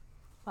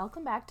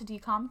Welcome back to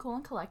Decom Cool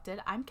and Collected.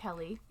 I'm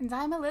Kelly. And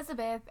I'm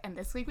Elizabeth, and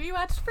this week we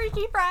watched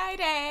Freaky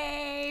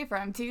Friday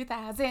from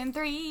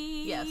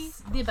 2003.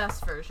 Yes, the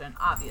best version,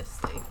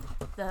 obviously.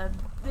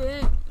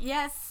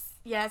 Yes.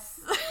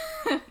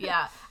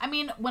 Yeah, I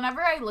mean,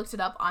 whenever I looked it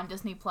up on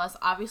Disney Plus,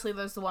 obviously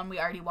there's the one we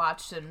already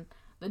watched and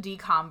the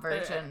Decom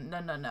version.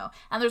 No.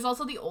 And there's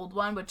also the old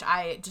one, which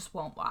I just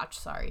won't watch,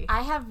 sorry.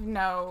 I have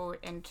no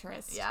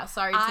interest. Yeah,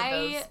 sorry to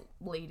those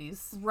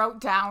ladies.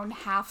 Wrote down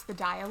half the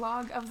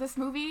dialogue of this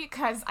movie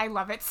because I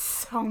love it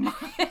so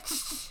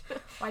much.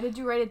 Why did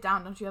you write it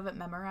down? Don't you have it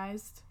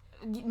memorized?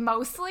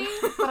 Mostly,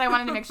 but I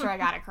wanted to make sure I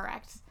got it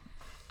correct.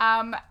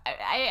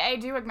 I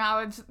do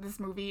acknowledge this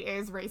movie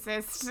is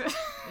racist.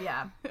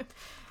 Yeah.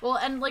 Well,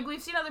 and, like,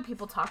 we've seen other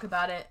people talk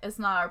about it. It's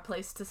not our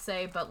place to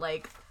say, but,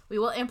 like, we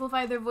will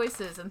amplify their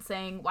voices and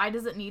saying, why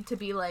does it need to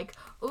be like,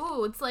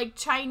 ooh, it's like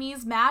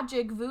Chinese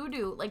magic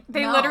voodoo? Like,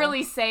 they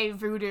literally say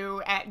voodoo.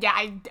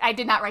 I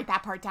did not write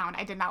that part down.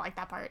 I did not like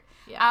that part.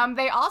 Yeah.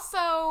 They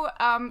also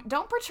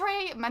don't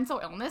portray mental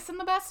illness in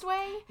the best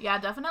way. Yeah,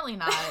 definitely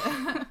not.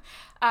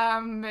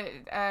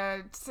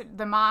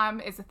 The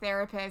mom is a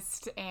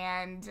therapist,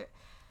 and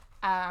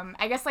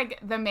I guess, like,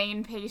 the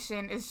main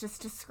patient is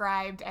just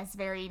described as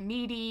very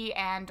needy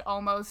and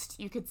almost,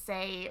 you could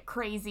say,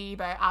 crazy,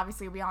 but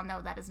obviously we all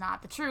know that is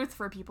not the truth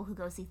for people who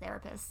go see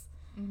therapists.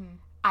 Mm-hmm.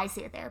 I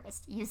see a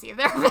therapist. You see a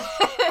therapist.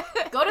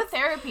 Go to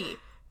therapy.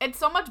 It's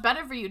so much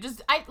better for you.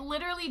 I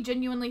literally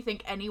genuinely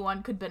think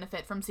anyone could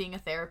benefit from seeing a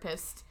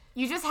therapist.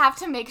 You just have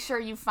to make sure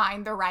you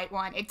find the right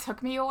one. It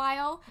took me a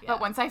while,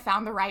 but once I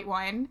found the right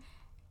one,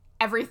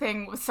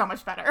 everything was so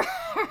much better.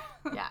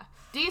 Yeah.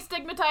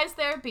 Destigmatize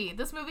therapy.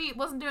 This movie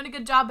wasn't doing a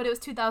good job, but it was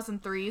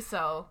 2003,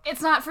 so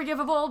it's not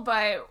forgivable,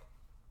 but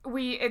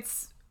we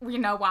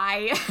know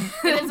why.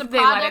 It is a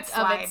product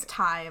of its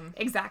time.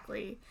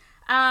 Exactly.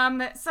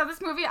 So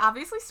this movie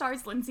obviously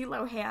stars Lindsay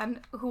Lohan,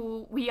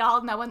 who we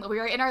all know, and we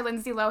are in our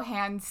Lindsay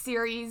Lohan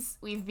series.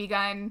 We've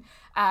begun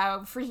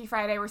Freaky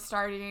Friday. We're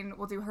starting.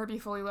 We'll do Herbie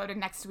Fully Loaded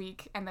next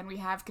week, and then we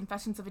have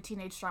Confessions of a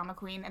Teenage Drama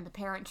Queen and The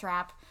Parent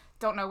Trap.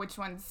 Don't know which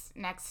one's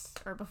next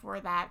or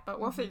before that, but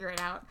we'll figure it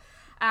out.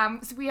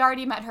 So we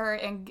already met her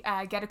in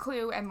Get a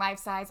Clue and Life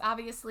Size,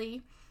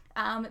 obviously.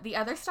 The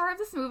other star of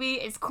this movie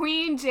is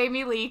Queen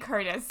Jamie Lee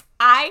Curtis.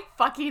 I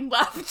fucking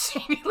love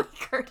Jamie Lee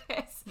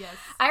Curtis. Yes.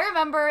 I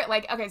remember,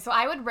 so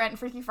I would rent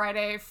Freaky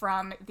Friday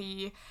from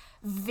the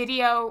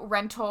video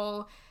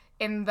rental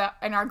in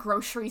our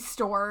grocery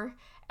store,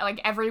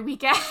 every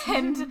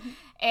weekend.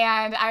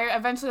 And I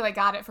eventually,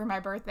 got it for my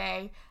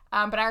birthday.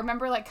 But I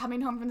remember,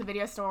 coming home from the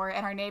video store,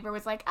 and our neighbor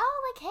was like, oh,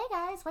 hey,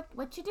 guys,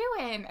 what you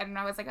doing? And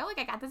I was like, oh,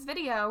 I got this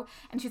video.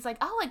 And she's like,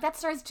 oh, that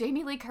stars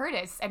Jamie Lee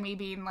Curtis. And me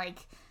being, I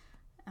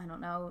don't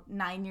know,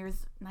 9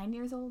 years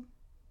old?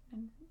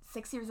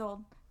 6 years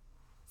old?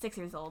 6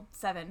 years old.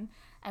 7.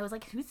 I was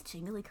like, who's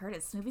Jamie Lee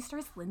Curtis? This movie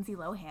stars Lindsay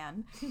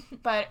Lohan.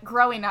 But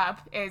growing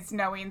up is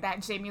knowing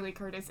that Jamie Lee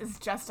Curtis is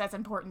just as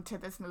important to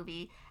this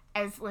movie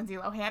as Lindsay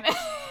Lohan is.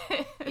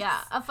 Yeah,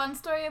 a fun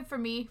story for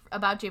me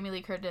about Jamie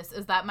Lee Curtis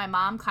is that my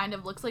mom kind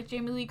of looks like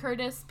Jamie Lee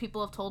Curtis.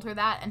 People have told her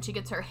that, and she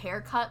gets her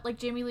hair cut like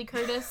Jamie Lee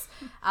Curtis.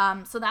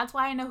 So that's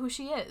why I know who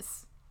she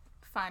is.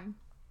 Fun.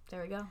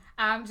 There we go.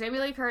 Jamie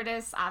Lee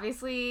Curtis,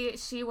 obviously,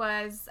 she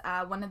was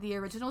one of the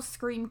original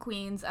scream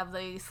queens of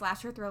the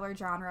slasher thriller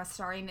genre,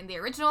 starring in the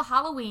original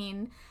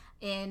Halloween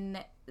in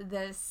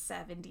the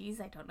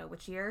 70s. I don't know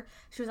which year.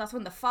 She was also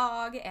in The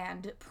Fog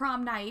and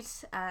Prom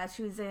Night.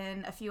 She was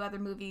in a few other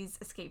movies,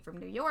 Escape from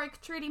New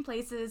York, Trading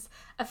Places,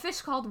 A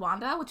Fish Called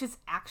Wanda, which is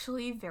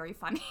actually very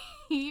funny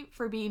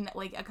for being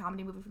a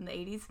comedy movie from the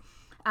 80s.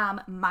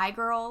 My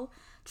Girl,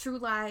 True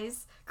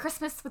Lies,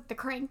 Christmas with the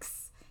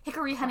Cranks,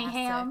 Hickory Honey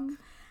Ham.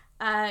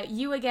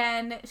 You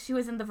Again, she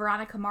was in the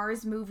Veronica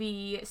Mars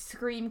movie,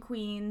 Scream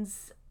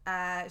Queens.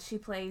 She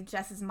played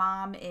Jess's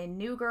mom in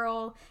New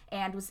Girl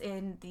and was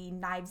in the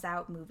Knives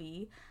Out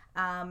movie.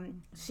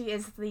 She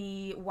is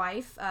the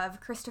wife of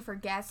Christopher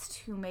Guest,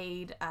 who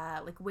made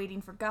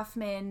Waiting for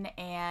Guffman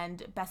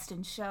and Best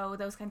in Show,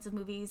 those kinds of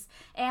movies.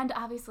 And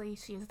obviously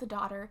she is the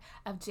daughter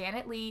of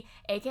Janet Leigh,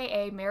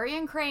 aka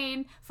Marion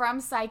Crane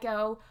from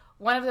Psycho,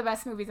 one of the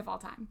best movies of all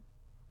time.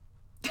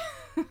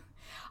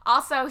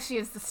 Also, she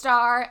is the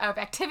star of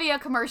Activia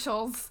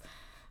commercials.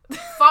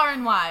 Far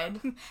and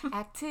wide.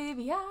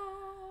 Activia.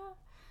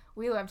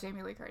 We love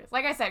Jamie Lee Curtis.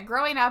 Like I said,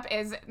 growing up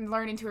is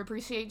learning to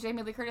appreciate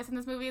Jamie Lee Curtis in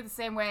this movie the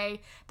same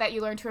way that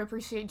you learn to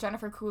appreciate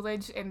Jennifer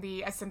Coolidge in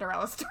the A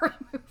Cinderella Story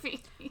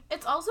movie.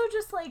 It's also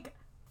just,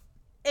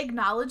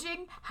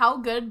 acknowledging how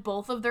good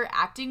both of their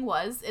acting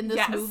was in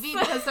this movie,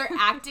 because they're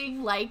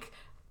acting like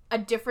a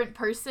different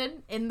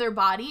person in their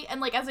body.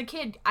 And, as a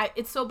kid,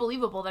 it's so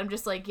believable that I'm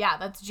just like, yeah,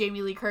 that's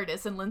Jamie Lee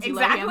Curtis and Lindsay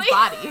Lohan's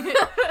body.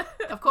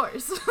 Of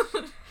course.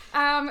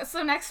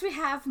 So next we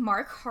have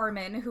Mark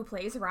Harmon, who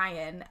plays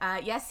Ryan.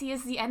 Yes, he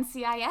is the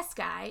NCIS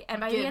guy.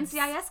 And by the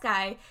NCIS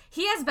guy,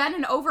 he has been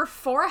in over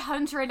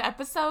 400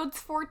 episodes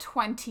for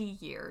 20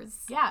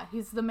 years. Yeah,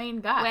 he's the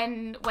main guy.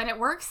 When it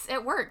works,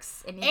 it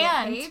works. And you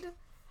get paid.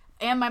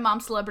 and my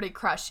mom's celebrity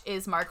crush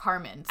is Mark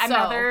Harmon.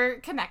 Another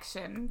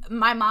connection.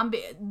 My mom,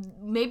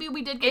 maybe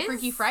we did get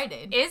Freaky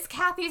Friday. Is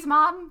Kathy's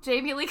mom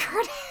Jamie Lee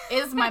Curtis?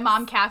 Is my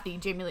mom Kathy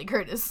Jamie Lee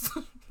Curtis?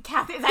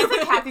 I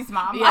said Kathy's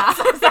mom. Yeah. I'm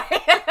so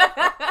sorry.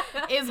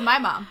 Is my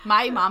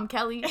mom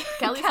Kelly's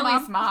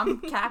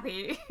mom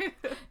Kathy.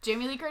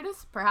 Jamie Lee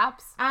Curtis,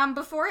 perhaps.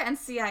 Before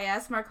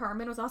NCIS, Mark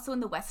Harmon was also in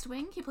The West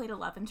Wing. He played a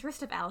love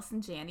interest of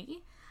Allison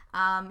Janney,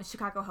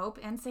 Chicago Hope,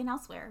 and St.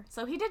 Elsewhere.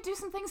 So he did do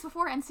some things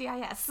before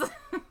NCIS.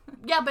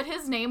 Yeah, but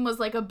his name was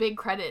like a big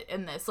credit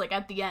in this. Like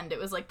at the end, it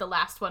was like the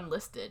last one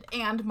listed,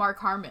 and Mark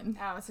Harmon.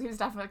 Oh, so he was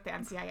definitely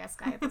like the NCIS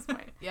guy at this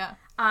point. Yeah.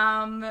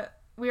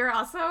 We are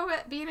also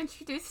being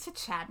introduced to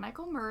Chad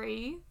Michael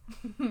Murray.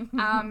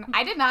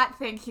 I did not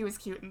think he was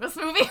cute in this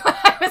movie when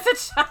I was a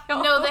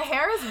child. No, the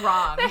hair is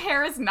wrong. The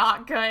hair is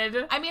not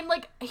good. I mean,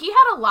 like, he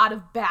had a lot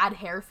of bad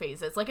hair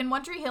phases. Like, in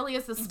One Tree Hill, he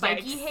has the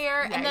spiky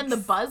hair, and then the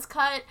buzz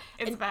cut.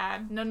 It's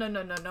bad. No.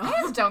 I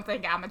just don't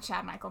think I'm a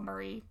Chad Michael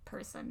Murray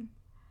person.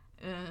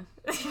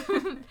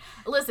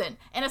 Listen,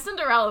 in A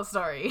Cinderella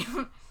Story...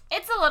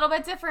 It's a little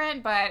bit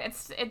different, but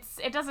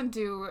it doesn't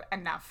do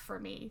enough for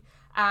me.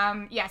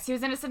 Yes, he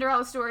was in A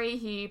Cinderella Story.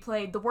 He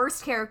played the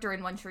worst character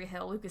in One Tree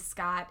Hill, Lucas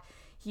Scott.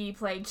 He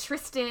played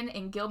Tristan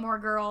in Gilmore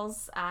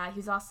Girls. He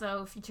was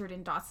also featured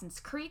in Dawson's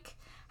Creek,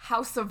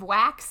 House of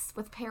Wax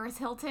with Paris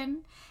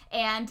Hilton,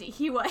 and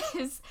he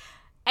was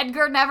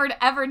Edgar Never,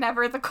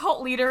 the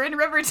cult leader in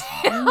Riverdale.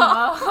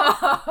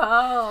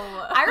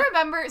 I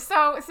remember,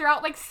 so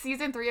throughout like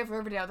season 3 of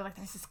Riverdale, they're like,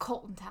 there's this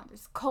cult in town,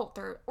 there's a cult,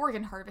 they're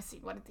organ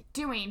harvesting, what are they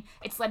doing?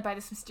 It's led by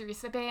this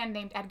mysterious band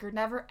named Edgar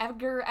Never,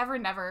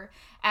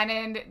 and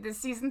in the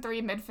season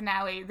 3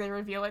 mid-finale, they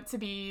reveal it to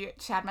be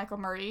Chad Michael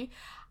Murray.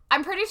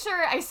 I'm pretty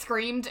sure I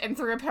screamed and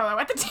threw a pillow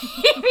at the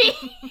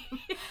TV.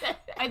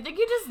 I think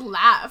you just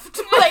laughed.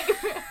 Like,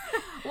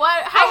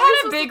 what? How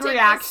I had a big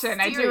reaction,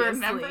 I do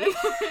remember.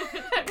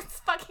 It's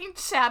fucking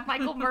Chad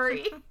Michael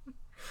Murray.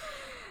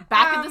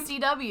 Back at the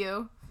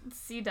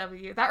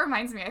CW. That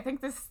reminds me, I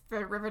think the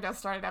Riverdale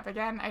started up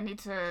again. I need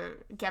to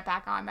get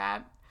back on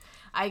that.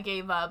 I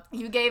gave up.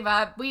 You gave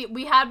up.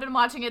 We had been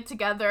watching it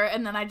together,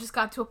 and then I just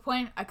got to a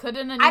point I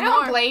couldn't anymore. I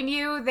don't blame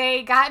you.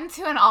 They got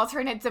into an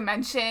alternate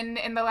dimension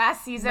in the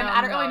last season.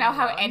 I don't really know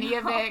how any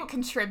of it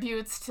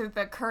contributes to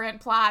the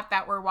current plot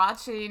that we're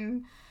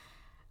watching.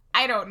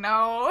 I don't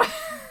know.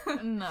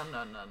 No.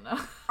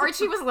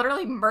 Archie was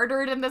literally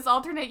murdered in this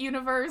alternate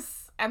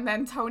universe, and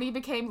then Tony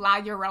became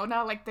La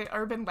Llorona, like the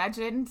urban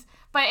legend.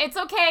 But it's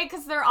okay,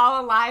 because they're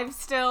all alive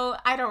still.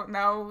 I don't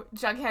know.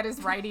 Jughead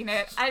is writing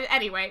it.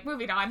 Anyway,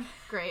 moving on.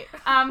 Great.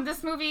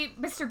 This movie,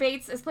 Mr.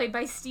 Bates, is played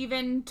by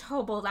Stephen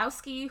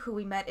Tobolowsky, who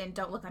we met in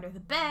Don't Look Under the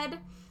Bed.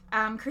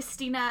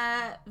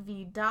 Christina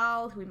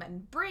Vidal, who we met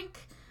in Brink.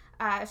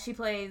 She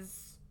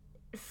plays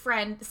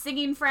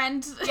singing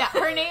friend. Yeah,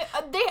 her name.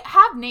 They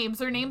have names.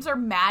 Their names are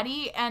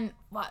Maddie and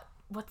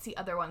what's the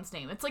other one's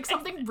name? It's like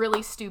something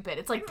really stupid.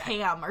 It's like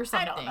Pam or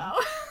something. I don't know.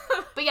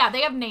 But yeah,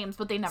 they have names,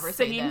 but they never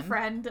say them. Singing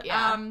friend.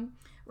 Yeah.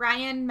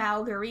 Ryan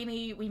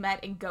Malgarini, we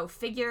met in Go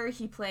Figure.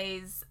 He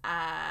plays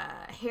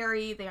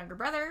Harry, the younger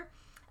brother.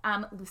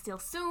 Lucille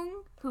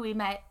Soong, who we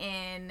met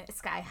in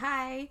Sky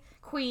High,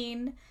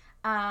 Queen.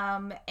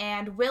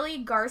 And Willie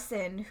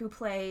Garson, who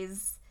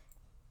plays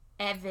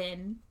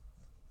Evan,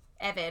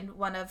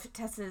 one of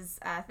Tessa's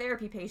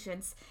therapy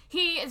patients.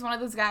 He is one of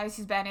those guys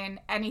who's been in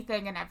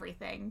anything and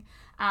everything,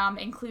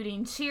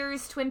 including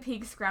Cheers, Twin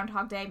Peaks,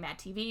 Groundhog Day, Mad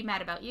TV,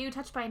 Mad About You,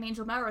 Touched by an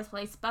Angel, Melrose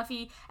Place,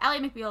 Buffy, Ally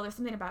McBeal, There's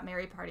Something About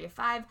Mary, Party of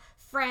Five,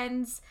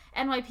 Friends,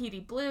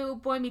 NYPD Blue,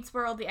 Boy Meets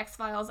World, The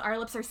X-Files, Our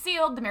Lips Are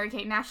Sealed, the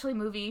Mary-Kate and Ashley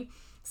movie,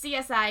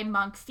 CSI,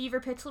 Monk, Fever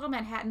Pitch, Little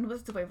Manhattan,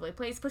 Wizards of Waverly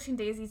Place, Pushing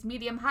Daisies,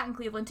 Medium, Hot in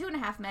Cleveland,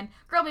 2.5 Men,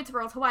 Girl Meets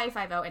World, Hawaii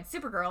Five-0, and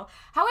Supergirl.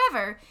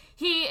 However,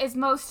 he is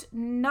most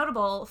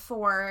notable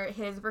for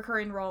his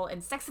recurring role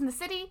in Sex and the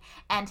City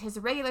and his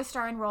regular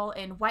starring role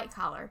in White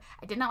Collar.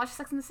 I did not watch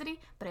Sex and the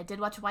City, but I did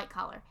watch White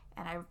Collar,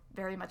 and I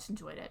very much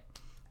enjoyed it.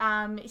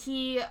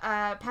 He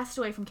passed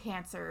away from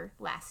cancer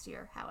last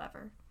year,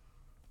 however.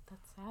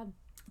 That's sad.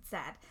 It's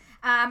sad.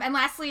 And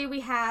lastly,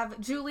 we have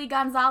Julie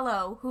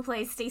Gonzalo, who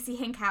plays Stacey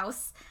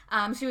Hinkhouse.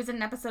 She was in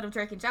an episode of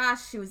Drake and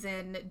Josh. She was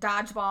in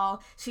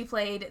Dodgeball. She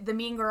played the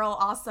mean girl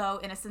also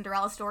in A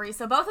Cinderella Story.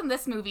 So both in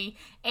this movie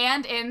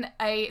and in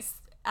a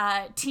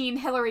teen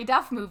Hilary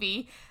Duff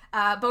movie,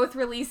 both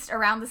released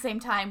around the same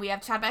time. We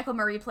have Chad Michael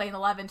Murray playing the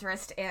love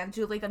interest and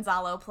Julie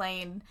Gonzalo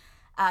playing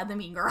the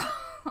mean girl.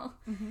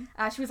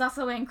 Mm-hmm. She was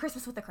also in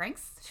Christmas with the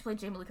Cranks. She played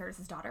Jamie Lee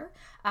Curtis's daughter.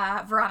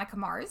 Veronica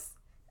Mars.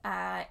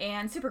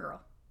 And Supergirl.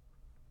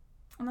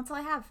 And that's all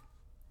I have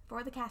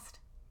for the cast.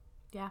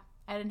 Yeah,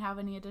 I didn't have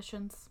any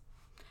additions.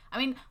 I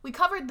mean, we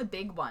covered the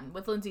big one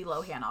with Lindsay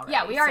Lohan already.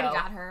 Yeah, we already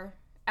got her.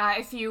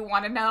 If you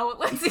want to know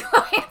Lindsay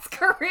Lohan's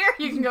career,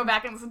 you can go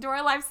back and listen to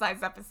our Life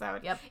Size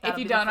episode. Yep. If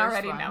you don't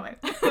already know it.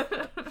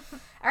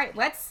 All right,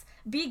 let's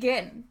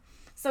begin.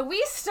 So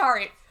we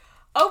start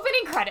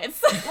opening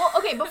credits. Well,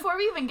 okay, before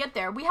we even get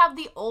there, we have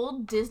the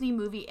old Disney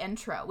movie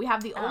intro. We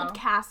have the old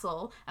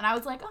castle, and I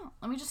was like, oh,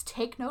 let me just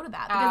take note of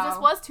that, because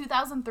this was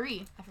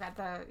 2003. I forgot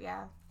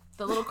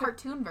the little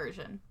cartoon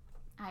version.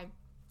 I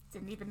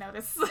didn't even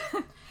notice.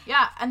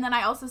 Yeah, and then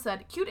I also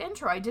said, cute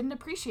intro I didn't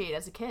appreciate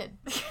as a kid.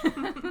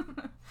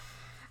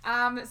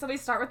 So we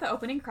start with the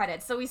opening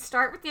credits. So we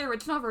start with the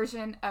original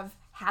version of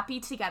Happy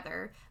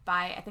Together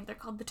by, I think they're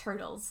called the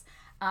Turtles.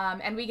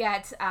 And we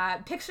get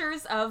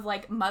pictures of,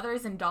 like,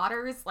 mothers and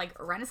daughters, like,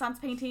 Renaissance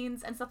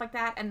paintings and stuff like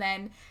that. And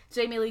then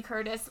Jamie Lee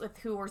Curtis, with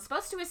who we're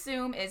supposed to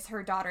assume is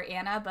her daughter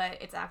Anna, but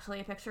it's actually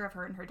a picture of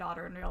her and her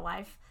daughter in real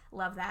life.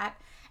 Love that.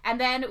 And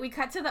then we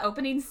cut to the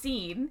opening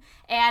scene,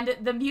 and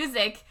the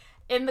music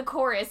in the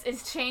chorus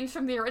is changed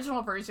from the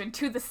original version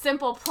to the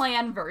Simple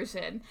Plan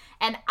version.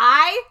 And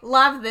I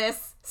love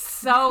this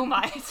so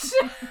much.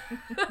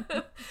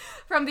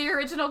 From the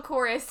original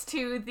chorus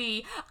to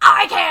the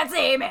I can't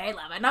see me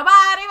loving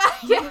nobody.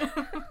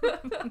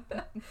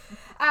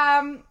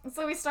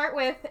 So we start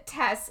with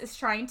Tess is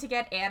trying to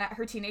get Anna,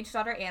 her teenage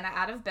daughter Anna,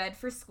 out of bed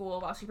for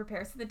school while she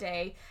prepares for the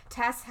day.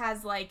 Tess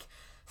has like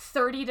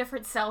 30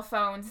 different cell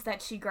phones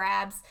that she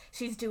grabs.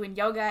 She's doing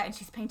yoga and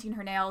she's painting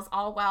her nails,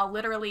 all while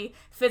literally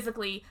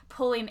physically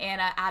pulling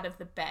Anna out of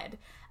the bed.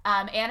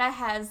 Anna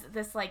has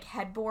this like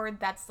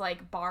headboard that's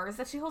like bars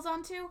that she holds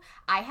on to.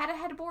 I had a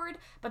headboard,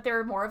 but they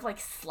were more of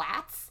like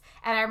slats.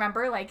 And I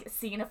remember like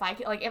seeing if I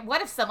could, like,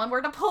 what if someone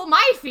were to pull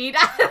my feet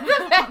out of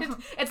the bed?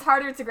 It's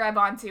harder to grab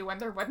onto when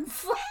they're wooden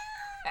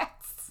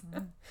slats.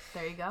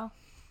 There you go.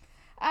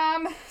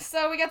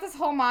 So we got this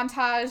whole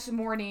montage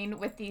morning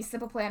with the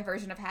Simple Plan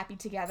version of Happy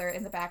Together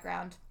in the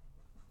background.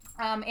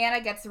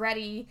 Anna gets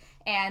ready,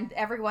 and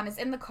everyone is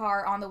in the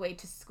car on the way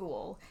to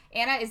school.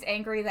 Anna is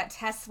angry that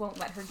Tess won't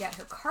let her get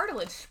her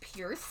cartilage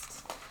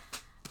pierced.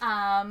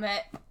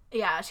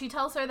 Yeah, she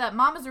tells her that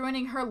Mom is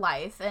ruining her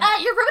life. And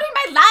you're ruining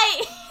my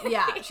life!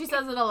 Yeah, she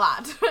says it a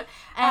lot.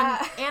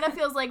 And Anna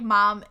feels like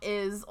Mom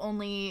is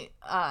only,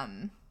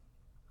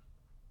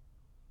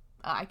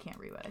 I can't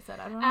read what I said.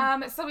 I don't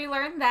know. So we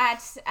learned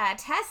that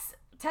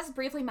Tess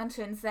briefly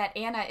mentions that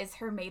Anna is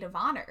her maid of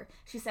honor.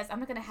 She says, I'm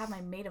not going to have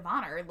my maid of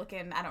honor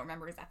looking, I don't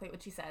remember exactly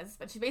what she says,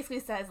 but she basically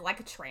says, like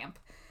a tramp.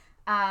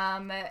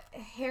 Anna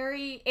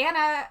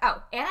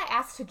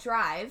asks to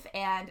drive,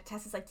 and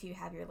Tess is like, do you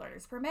have your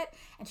learner's permit?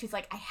 And she's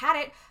like, I had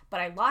it,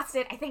 but I lost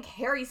it. I think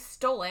Harry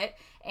stole it.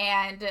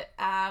 And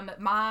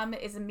Mom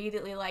is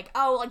immediately like,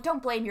 oh, like,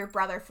 don't blame your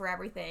brother for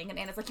everything. And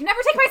Anna's like, you never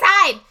take my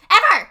side!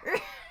 Ever!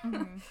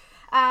 Mm-hmm.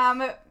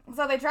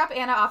 So they drop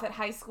Anna off at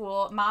high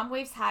school. Mom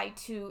waves hi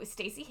to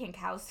Stacy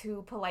Hinkhouse,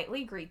 who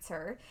politely greets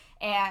her.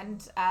 And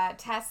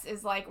Tess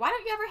is like, why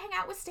don't you ever hang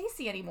out with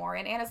Stacy anymore?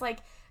 And Anna's like,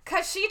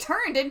 'cause she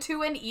turned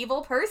into an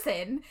evil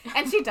person,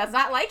 and she does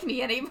not like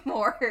me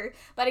anymore.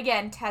 But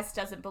again, Tess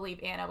doesn't believe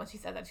Anna when she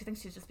says that. She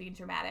thinks she's just being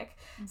dramatic.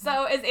 Mm-hmm.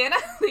 So as Anna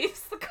leaves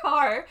the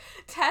car,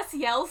 Tess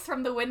yells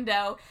from the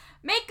window,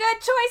 make good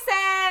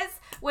choices!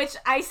 Which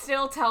I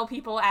still tell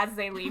people as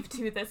they leave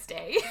to this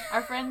day.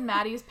 Our friend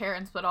Maddie's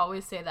parents would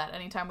always say that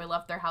anytime we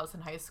left their house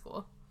in high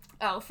school.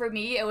 Oh, for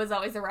me, it was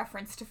always a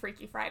reference to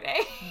Freaky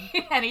Friday.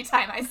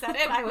 Anytime I said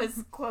it, I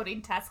was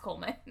quoting Tess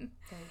Coleman. There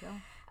you go.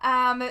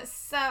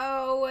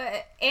 So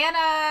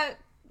Anna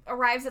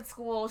arrives at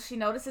school. She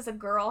notices a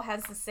girl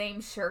has the same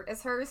shirt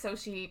as her, so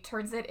she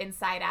turns it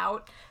inside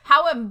out.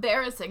 How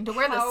embarrassing to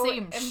wear the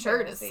same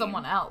shirt as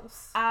someone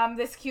else.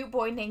 This cute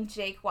boy named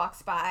Jake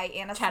walks by.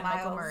 Anna Chad smiles.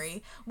 Michael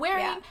Murray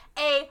wearing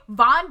a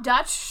Von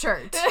Dutch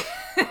shirt.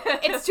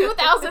 It's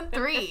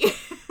 2003.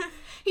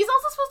 He's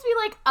also supposed to be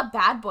like a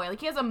bad boy. Like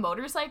he has a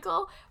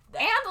motorcycle.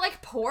 And,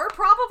 like, poor,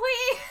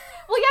 probably.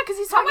 Well, yeah, because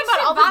he's talking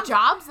about all the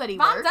jobs that he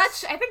works. Von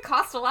Dutch, I think,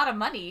 cost a lot of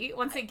money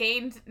once it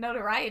gained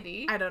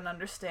notoriety. I don't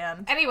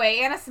understand. Anyway,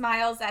 Anna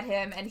smiles at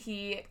him, and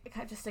he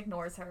kind of just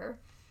ignores her.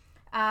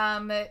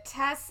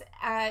 Tess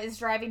is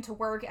driving to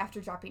work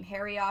after dropping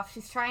Harry off.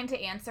 She's trying to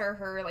answer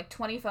her, like,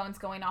 20 phones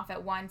going off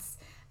at once,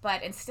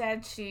 but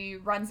instead she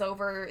runs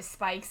over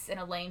spikes in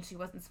a lane she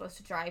wasn't supposed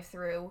to drive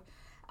through.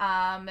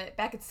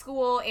 Back at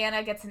school,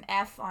 Anna gets an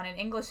F on an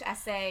English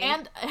essay.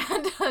 And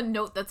a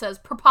note that says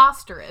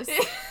preposterous.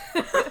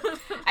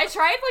 I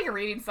tried, like,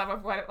 reading some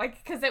of what,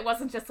 like, because it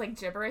wasn't just, like,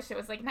 gibberish. It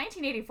was, like,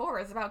 1984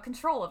 is about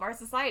control of our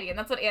society. And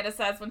that's what Anna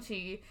says when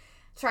she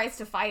tries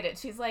to fight it.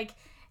 She's like,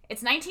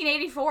 it's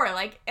 1984,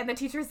 like, and the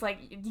teacher's like,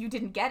 you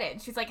didn't get it.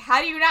 And she's like,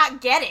 how do you not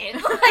get it?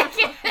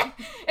 Like,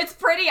 it's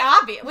pretty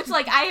obvious, which,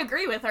 like, I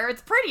agree with her.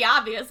 It's pretty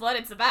obvious what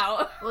it's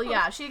about. Well,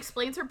 yeah, she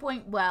explains her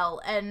point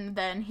well, and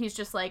then he's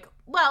just like,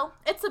 well,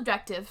 it's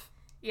subjective.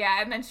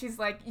 Yeah, and then she's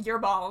like, you're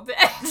bald.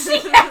 And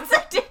she has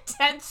a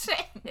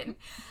detention.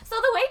 So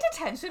the way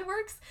detention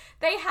works,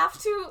 they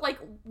have to, like,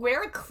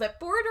 wear a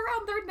clipboard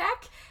around their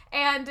neck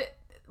and,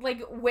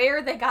 like,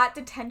 where they got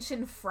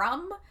detention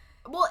from.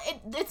 Well,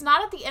 it's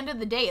not at the end of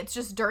the day. It's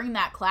just during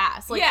that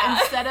class. Like,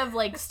 instead of,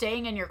 like,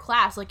 staying in your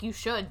class like you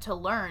should to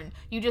learn,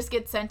 you just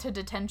get sent to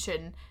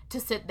detention to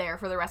sit there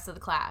for the rest of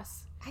the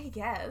class. I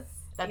guess.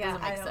 That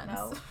doesn't make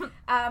sense.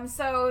 Know.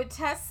 So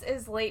Tess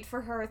is late for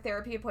her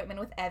therapy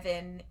appointment with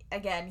Evan.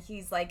 Again,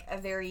 he's, like, a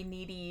very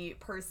needy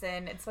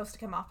person. It's supposed to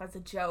come off as a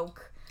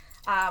joke.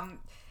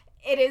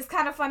 It is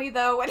kind of funny,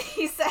 though, when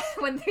he said,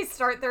 when they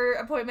start their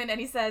appointment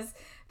and he says,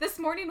 this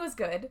morning was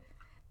good.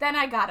 Then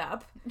I got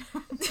up.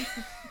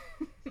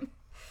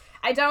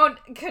 I don't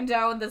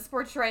condone this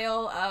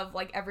portrayal of,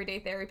 like, everyday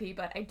therapy,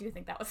 but I do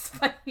think that was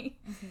funny.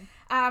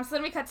 Mm-hmm. So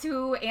then we cut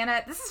to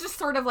Anna. This is just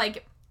sort of,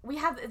 like,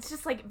 it's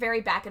just, like,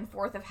 very back and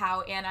forth of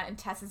how Anna and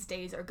Tess's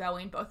days are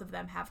going. Both of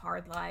them have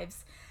hard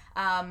lives.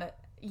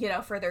 You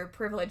know, for their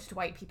privileged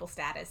white people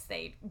status,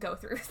 they go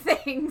through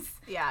things.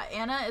 Yeah,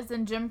 Anna is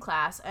in gym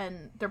class,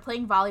 and they're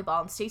playing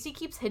volleyball, and Stacy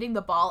keeps hitting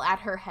the ball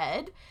at her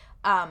head.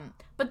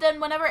 But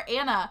then whenever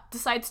Anna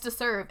decides to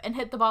serve and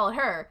hit the ball at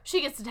her,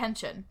 she gets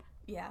detention.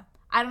 Yeah.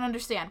 I don't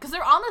understand. Because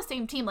they're on the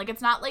same team. Like,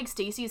 it's not like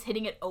Stacy's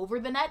hitting it over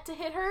the net to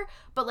hit her,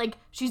 but, like,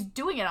 she's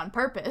doing it on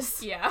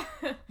purpose. Yeah.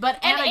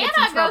 But Anna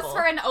goes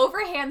for an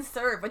overhand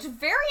serve, which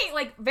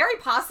very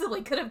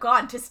possibly could have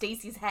gone to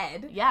Stacy's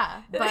head.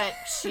 Yeah, but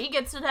she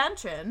gets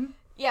detention.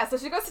 Yeah, so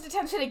she goes to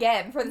detention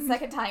again for the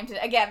second time.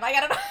 Again, like, I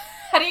don't know.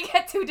 How do you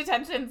get 2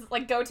 detentions,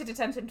 like, go to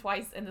detention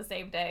twice in the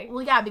same day?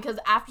 Well, yeah, because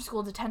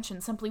after-school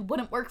detention simply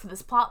wouldn't work for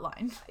this plot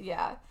line.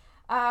 Yeah.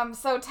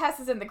 So Tess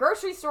is in the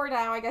grocery store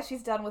now. I guess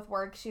she's done with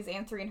work. She's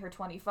answering her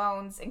 20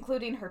 phones,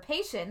 including her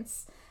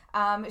patients.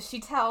 She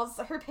tells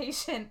her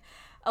patient,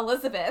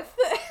 Elizabeth,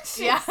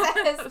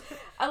 says,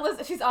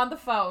 she's on the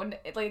phone,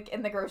 like,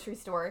 in the grocery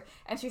store,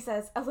 and she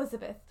says,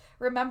 Elizabeth,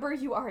 remember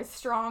you are a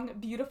strong,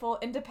 beautiful,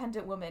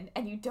 independent woman,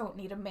 and you don't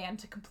need a man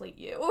to complete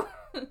you.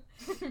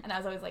 And I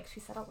was always like, she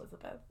said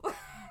Elizabeth.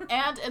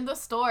 And in the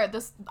store,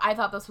 I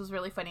thought this was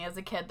really funny as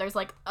a kid. There's,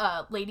 like,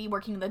 a lady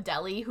working in the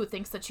deli who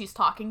thinks that she's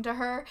talking to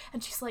her,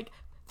 and she's like,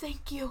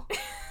 thank you.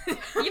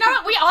 You know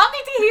what? We all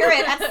need to hear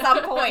it at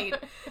some point.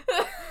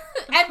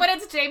 And when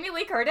it's Jamie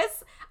Lee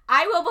Curtis,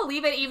 I will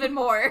believe it even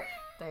more.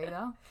 There you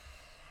go.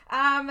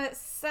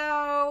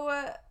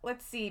 So,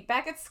 let's see.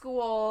 Back at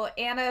school,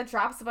 Anna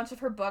drops a bunch of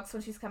her books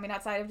when she's coming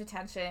outside of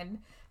detention.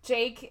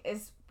 Jake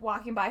is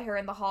walking by her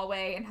in the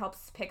hallway and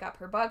helps pick up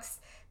her books.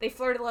 They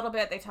flirt a little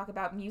bit. They talk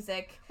about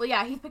music. Well,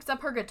 yeah, he picks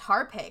up her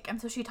guitar pick,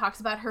 and so she talks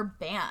about her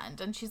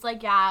band, and she's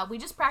like, yeah, we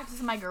just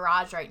practice in my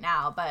garage right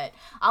now, but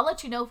I'll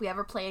let you know if we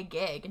ever play a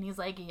gig. And he's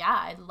like, yeah,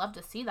 I'd love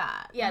to see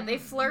that. Yeah, they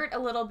flirt a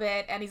little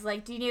bit, and he's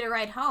like, do you need a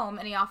ride home?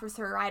 And he offers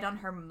her a ride on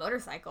her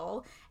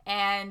motorcycle,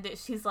 and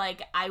she's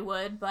like, I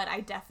would, but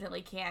I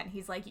definitely can't.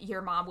 He's like,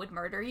 your mom would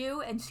murder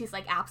you? And she's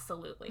like,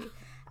 absolutely.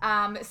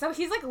 So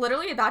he's, like,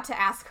 literally about to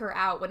ask her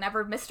out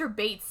whenever Mr.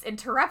 Bates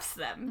interrupts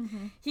them.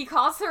 Mm-hmm. He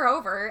calls her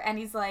over, and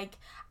he's like,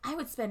 I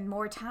would spend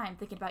more time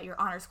thinking about your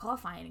honors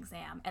qualifying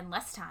exam and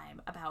less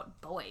time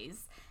about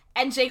boys.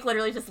 And Jake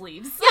literally just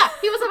leaves. Yeah,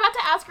 he was about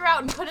to ask her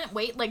out and couldn't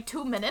wait, like,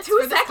 2 minutes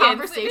for this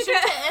conversation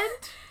to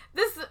end.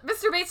 This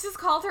Mr. Bates just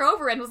called her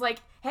over and was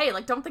like, hey,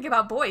 like, don't think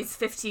about boys,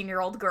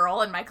 15-year-old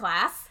girl in my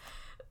class.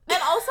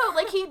 And also,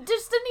 like, he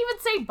just didn't even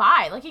say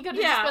bye. Like, he could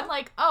have just been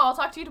like, oh, I'll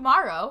talk to you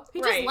tomorrow.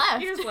 He just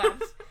left. He just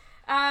left.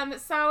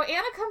 So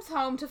Anna comes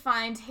home to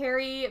find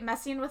Harry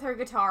messing with her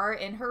guitar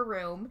in her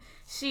room.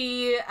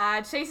 She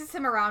chases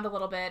him around a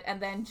little bit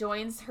and then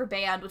joins her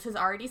band, which is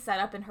already set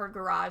up in her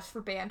garage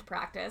for band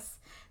practice.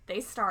 They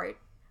start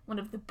one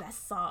of the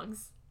best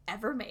songs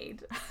ever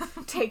made,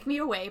 Take Me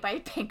Away by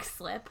Pink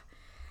Slip.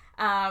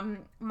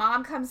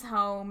 Mom comes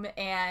home,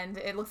 and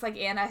it looks like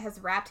Anna has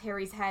wrapped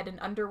Harry's head in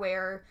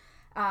underwear.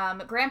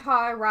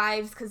 Grandpa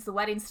arrives because the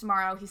wedding's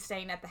tomorrow. He's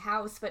staying at the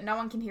house, but no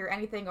one can hear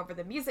anything over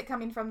the music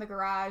coming from the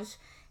garage.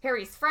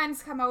 Harry's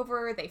friends come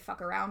over. They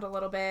fuck around a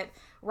little bit.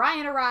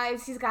 Ryan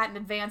arrives. He's got an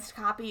advanced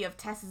copy of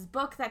Tess's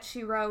book that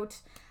she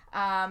wrote.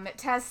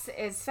 Tess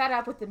is fed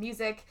up with the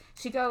music.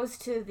 She goes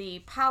to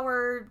the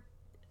power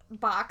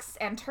box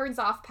and turns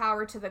off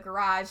power to the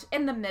garage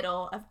in the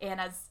middle of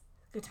Anna's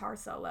guitar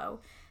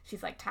solo.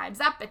 She's like, time's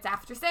up. It's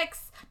after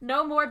 6.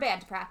 No more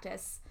band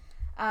practice.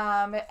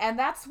 And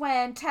that's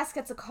when Tess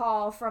gets a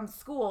call from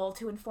school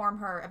to inform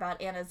her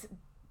about Anna's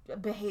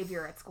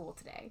behavior at school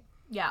today.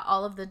 Yeah,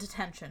 all of the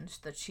detentions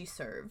that she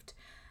served.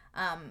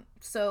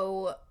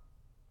 So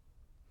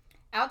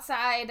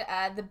outside,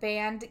 the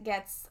band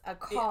gets a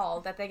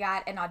call that they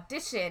got an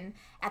audition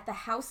at the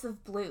House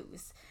of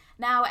Blues.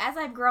 Now, as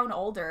I've grown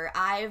older,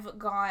 I've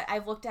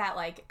looked at,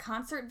 like,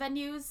 concert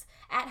venues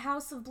at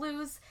House of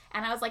Blues,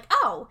 and I was like,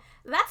 oh,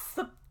 that's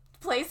the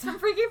place from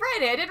Freaky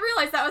Friday. I didn't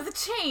realize that was a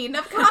chain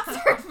of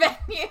concert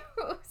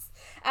venues.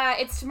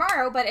 It's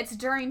tomorrow, but it's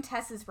during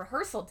Tess's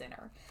rehearsal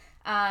dinner.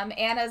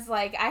 Anna's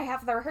like, I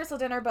have the rehearsal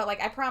dinner, but,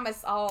 like, I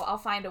promise I'll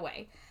find a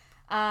way.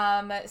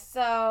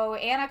 So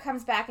Anna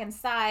comes back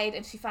inside,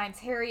 and she finds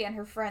Harry and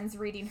her friends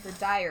reading her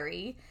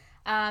diary.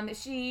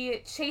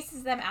 She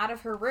chases them out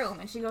of her room,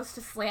 and she goes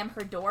to slam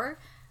her door,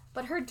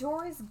 but her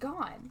door is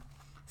gone.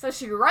 So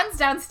she runs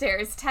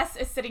downstairs. Tess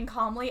is sitting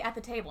calmly at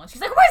the table, and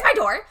she's like, where's my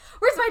door?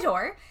 Where's my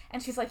door?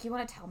 And she's like, you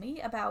want to tell me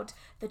about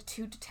the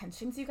 2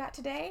 detentions you got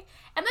today?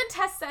 And then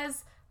Tess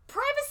says,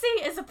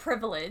 privacy is a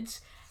privilege.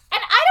 And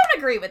I don't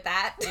agree with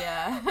that.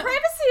 Yeah.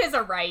 Privacy is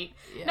a right,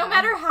 no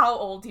matter how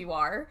old you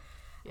are.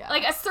 Yeah.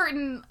 Like, a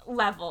certain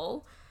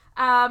level.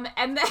 And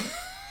then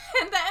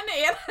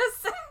Anna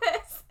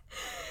says,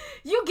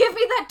 you give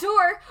me that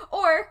door,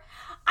 or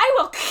I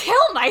will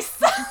kill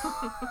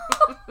myself.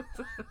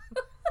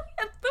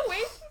 And the way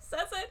he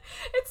says it,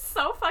 it's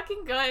so fucking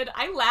fucking good.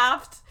 I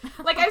laughed.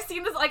 Like, I've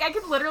seen this, like, I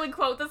can literally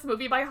quote this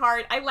movie by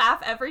heart. I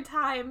laugh every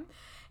time.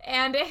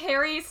 And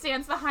Harry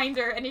stands behind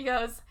her and he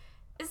goes,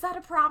 "Is that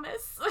a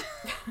promise?"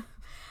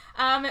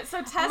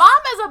 So Tess... Mom,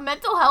 as a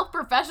mental health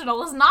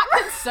professional, is not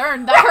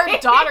concerned that her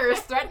daughter is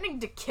threatening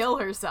to kill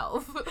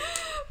herself.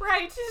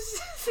 Right.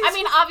 I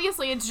mean,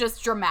 obviously, it's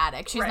just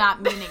dramatic. She's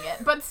not meaning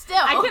it, but still.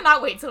 I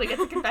cannot wait till we get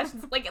to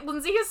confessions. Like,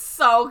 Lindsay is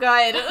so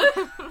good.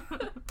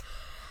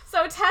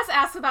 So Tess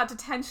asks about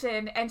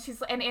detention, and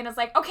Anna's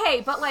like,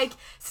 okay, but, like,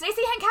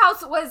 Stacey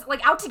Henkhouse was,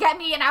 like, out to get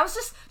me, and I was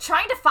just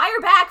trying to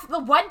fire back the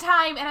one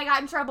time, and I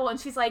got in trouble. And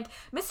she's like,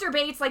 Mr.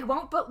 Bates, like,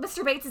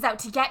 Mr. Bates is out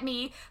to get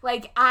me.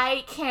 Like,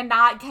 I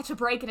cannot catch a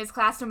break in his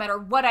class no matter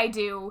what I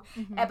do.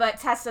 Mm-hmm. But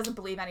Tess doesn't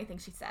believe anything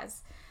she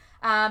says.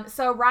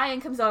 So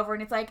Ryan comes over,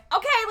 and it's like,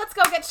 okay, let's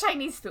go get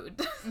Chinese food.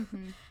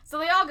 Mm-hmm. So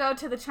they all go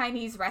to the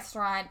Chinese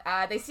restaurant.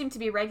 They seem to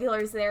be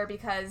regulars there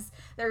because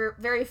they're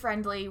very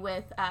friendly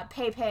with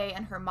Pei Pei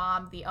and her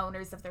mom, the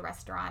owners of the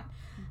restaurant.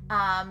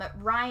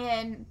 Mm-hmm.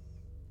 Ryan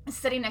is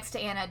sitting next to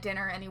Anna at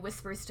dinner, and he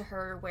whispers to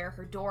her where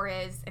her door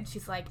is, and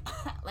she's like,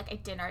 I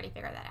didn't already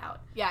figure that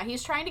out. Yeah,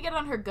 he's trying to get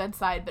on her good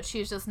side, but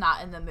she's just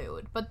not in the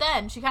mood. But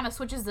then she kind of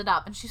switches it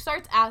up, and she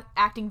starts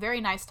acting very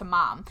nice to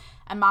Mom.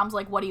 And Mom's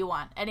like, what do you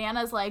want? And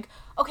Anna's like,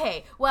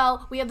 okay,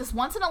 well, we have this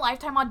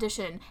once-in-a-lifetime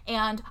audition,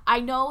 and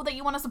I know that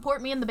you want to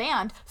support me in the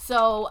band,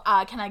 so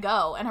can I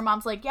go? And her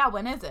mom's like, yeah,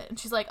 when is it? And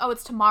she's like, oh,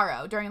 it's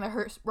tomorrow during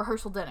the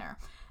rehearsal dinner.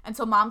 And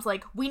so Mom's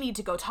like, we need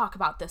to go talk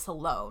about this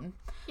alone.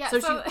 Yeah, so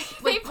she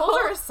like, pulls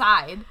her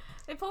aside.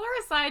 They pull her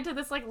aside to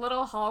this, like,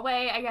 little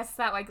hallway, I guess,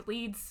 that, like,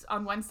 leads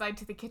on one side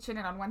to the kitchen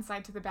and on one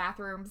side to the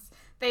bathrooms.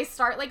 They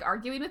start, like,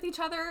 arguing with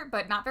each other,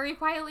 but not very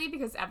quietly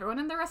because everyone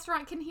in the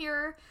restaurant can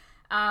hear.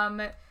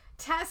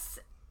 Tess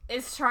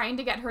is trying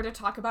to get her to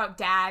talk about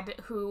Dad,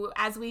 who,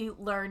 as we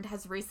learned,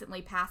 has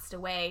recently passed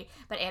away.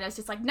 But Anna's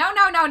just like, no,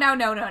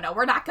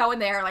 we're not going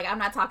there. Like, I'm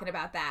not talking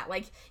about that.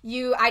 Like,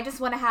 I just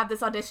want to have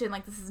this audition.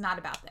 Like, this is not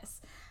about this.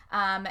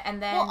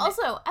 And then... Well,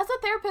 also, as a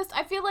therapist,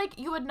 I feel like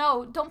you would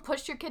know, don't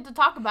push your kid to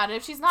talk about it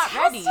if she's not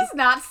ready. Tess does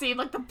not seem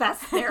like the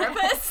best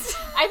therapist.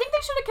 I think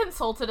they should have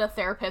consulted a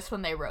therapist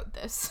when they wrote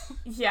this.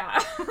 Yeah.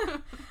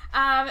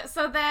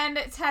 So then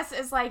Tess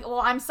is like, well,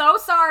 I'm so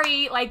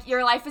sorry. Like,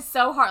 your life is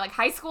so hard. Like,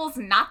 high school's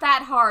not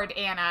that hard,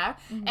 Anna.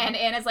 Mm-hmm. And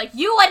Anna's like,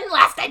 you wouldn't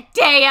last a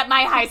day at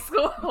my high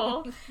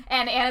school.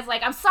 And Anna's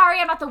like, I'm sorry,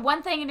 I'm not the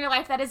one thing in your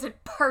life that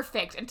isn't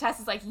perfect. And Tess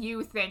is like,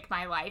 you think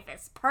my life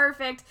is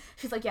perfect.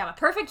 She's like, you have a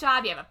perfect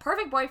job. You have a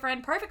perfect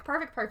boyfriend.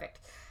 Perfect.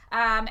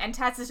 And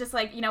Tess is just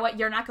like, you know what?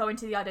 You're not going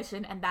to the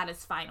audition, and that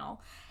is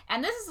final.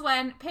 And this is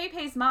when Pei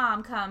Pei's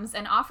mom comes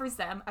and offers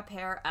them a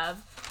pair of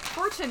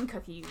fortune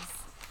cookies.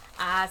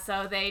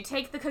 So they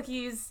take the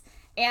cookies.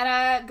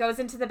 Anna goes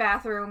into the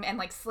bathroom and,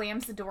 like,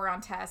 slams the door on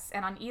Tess.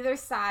 And on either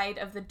side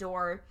of the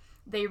door,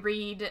 they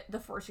read the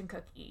fortune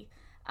cookie.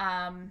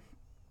 A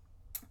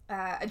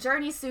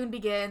journey soon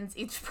begins,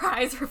 each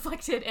prize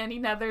reflected in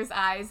another's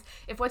eyes.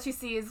 If what you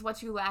see is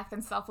what you lack,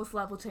 then selfless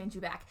love will change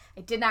you back.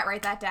 I did not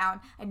write that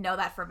down. I know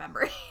that from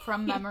memory.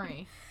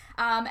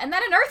 And then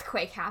an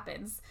earthquake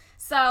happens.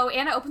 So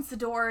Anna opens the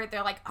door.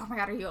 They're like, oh my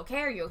God, are you okay?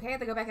 Are you okay?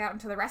 They go back out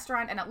into the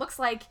restaurant, and it looks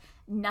like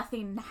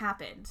nothing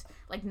happened.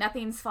 Like,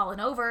 nothing's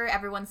fallen over.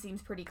 Everyone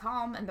seems pretty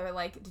calm. And they're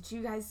like, did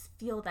you guys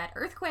feel that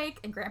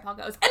earthquake? And Grandpa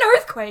goes, an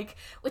earthquake!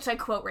 Which I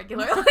quote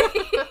regularly.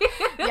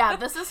 Yeah,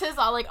 this is his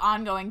all, like,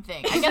 ongoing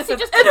thing. I guess he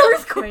just an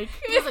earthquake.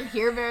 He doesn't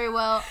hear very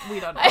well. We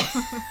don't know.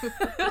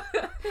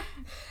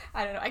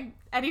 I don't know.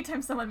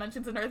 Anytime someone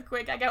mentions an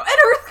earthquake, I go, an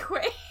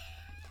earthquake!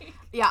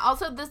 Yeah,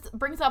 also this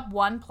brings up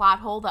one plot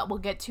hole that we'll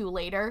get to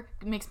later.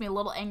 It makes me a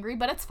little angry,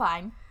 but it's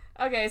fine.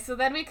 Okay, so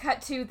then we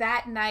cut to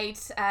that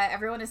night.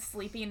 Everyone is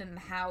sleeping in the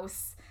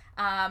house.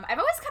 I've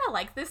always kind of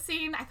liked this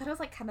scene. I thought it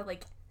was, like, kind of,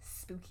 like,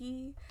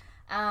 spooky.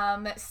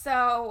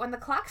 So when the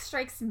clock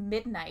strikes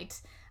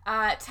midnight,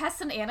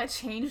 Tess and Anna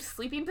change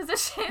sleeping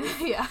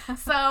positions. Yeah.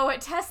 So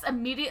Tess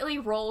immediately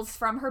rolls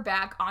from her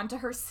back onto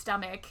her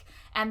stomach,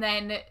 and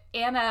then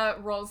Anna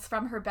rolls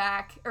from her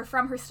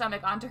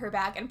stomach onto her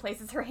back and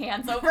places her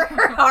hands over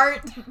her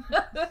heart.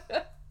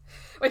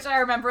 Which I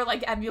remember,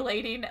 like,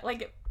 emulating,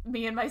 like,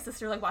 me and my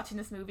sister, like, watching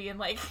this movie and,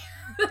 like,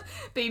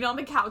 being on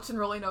the couch and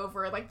rolling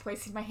over and, like,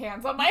 placing my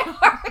hands on my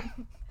heart.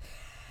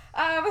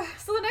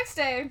 So the next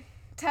day,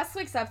 Tess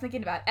wakes up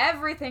thinking about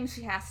everything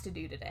she has to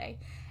do today.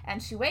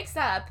 And she wakes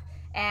up,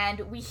 and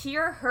we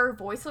hear her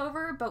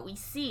voiceover, but we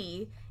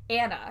see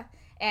Anna.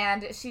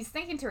 And she's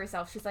thinking to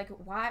herself, she's like,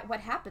 what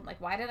happened?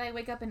 Like, why did I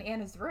wake up in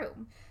Anna's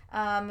room?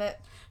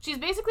 She's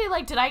basically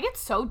like, did I get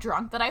so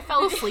drunk that I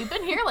fell asleep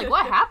in here? Like,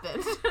 what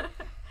happened?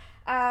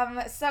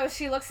 So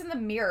she looks in the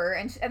mirror,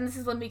 and this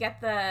is when we get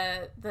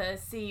the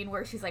scene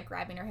where she's, like,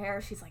 grabbing her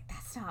hair. She's like,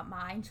 that's not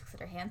mine. She looks at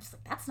her hand. She's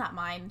like, that's not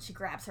mine. And she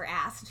grabs her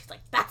ass, and she's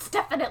like, that's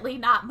definitely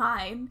not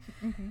mine.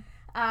 Mm-hmm.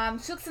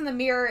 She looks in the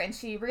mirror, and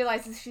she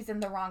realizes she's in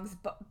the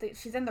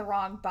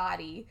wrong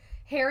body.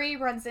 Harry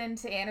runs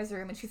into Anna's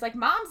room, and she's like,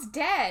 Mom's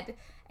dead.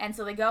 And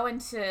so they go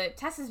into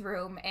Tess's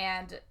room,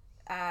 and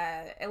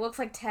it looks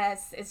like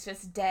Tess is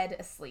just dead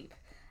asleep.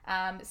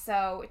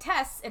 So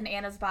Tess, in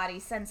Anna's body,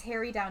 sends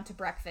Harry down to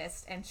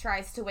breakfast and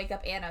tries to wake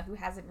up Anna, who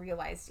hasn't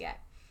realized yet.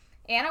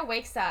 Anna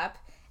wakes up,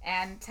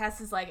 and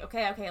Tess is like,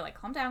 okay, like,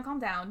 calm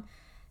down.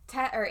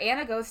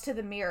 Anna goes to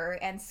the mirror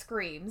and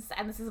screams,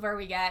 and this is where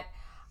we get,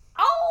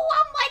 oh,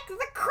 I'm like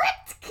the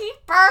Crypt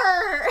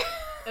Keeper!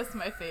 That's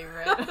my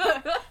favorite.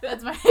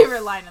 That's my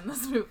favorite line in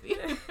this movie.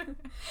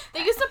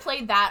 They used to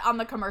play that on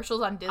the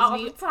commercials on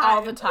Disney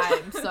all the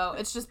time, so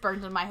it's just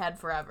burned in my head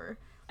forever.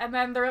 And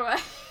then they're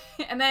like,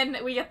 and then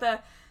we get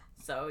the,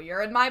 so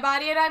you're in my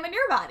body and I'm in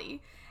your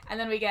body. And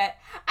then we get,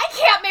 I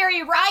can't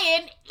marry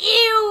Ryan,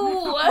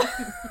 ew!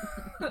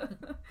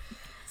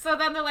 So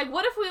then they're like,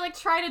 what if we, like,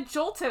 try to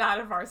jolt it out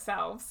of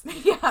ourselves?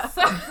 Yeah.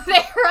 So they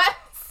run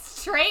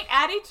straight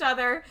at each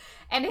other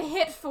and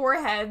hit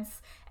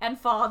foreheads and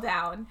fall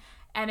down.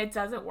 And it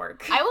doesn't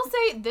work. I will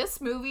say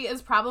this movie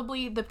is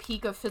probably the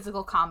peak of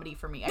physical comedy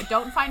for me. I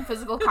don't find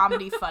physical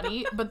comedy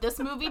funny, but this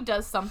movie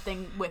does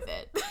something with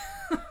it.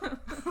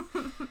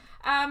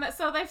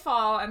 So they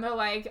fall, and they're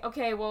like,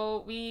 okay,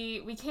 well,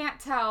 we can't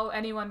tell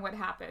anyone what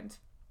happened.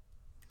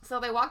 So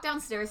they walk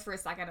downstairs for a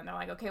second, and they're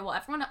like, okay, well,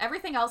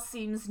 everything else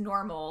seems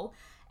normal.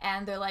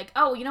 And they're like,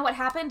 oh, you know what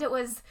happened? It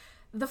was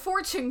the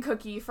fortune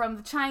cookie from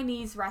the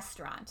Chinese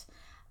restaurant.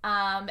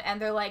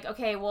 And they're like,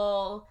 okay,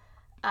 well,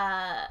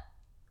 and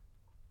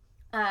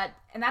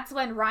that's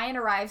when Ryan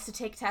arrives to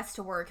take Tess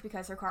to work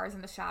because her car is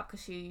in the shop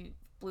because she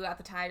blew out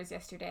the tires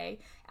yesterday.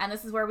 And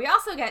this is where we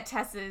also get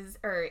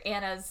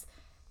Anna's,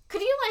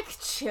 could you, like,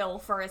 chill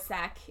for a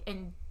sec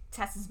in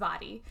Tess's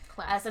body?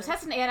 So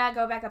Tess and Anna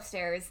go back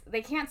upstairs.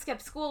 They can't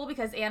skip school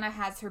because Anna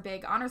has her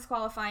big honors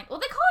qualifying. Well,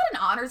 they call it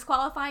an honors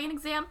qualifying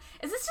exam.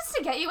 Is this just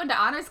to get you into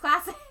honors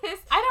classes? It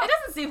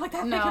doesn't seem like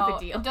that big of a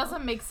deal. It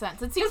doesn't make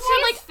sense. It seems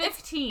more like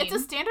 15. It's a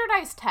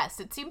standardized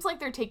test. It seems like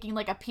they're taking,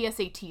 like, a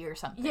PSAT or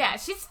something. Yeah,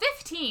 she's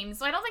 15,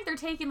 so I don't think they're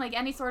taking, like,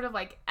 any sort of,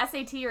 like,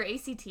 SAT or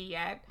ACT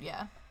yet.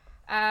 Yeah.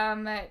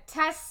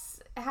 Tess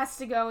has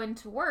to go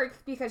into work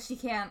because she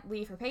can't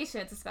leave her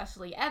patients,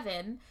 especially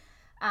Evan.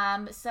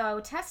 So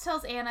Tess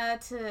tells Anna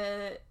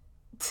to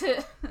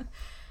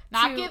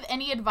not give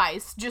any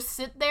advice. Just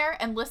sit there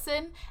and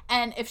listen.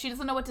 And if she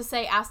doesn't know what to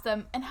say, ask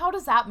them, and how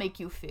does that make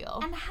you feel?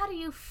 And how do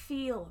you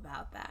feel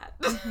about that?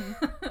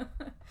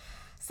 Mm-hmm.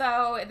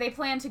 So they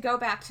plan to go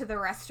back to the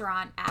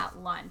restaurant at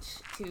lunch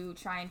to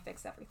try and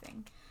fix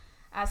everything.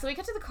 So we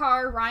get to the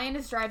car. Ryan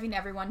is driving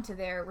everyone to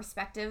their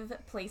respective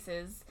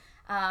places.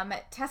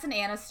 Tess and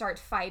Anna start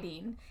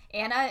fighting.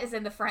 Anna is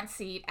in the front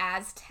seat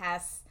as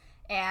Tess.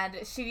 And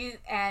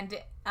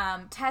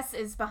Tess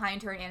is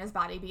behind her in Anna's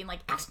body being like,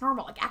 act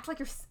normal, like, act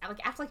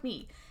like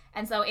me.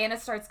 And so Anna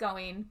starts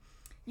going,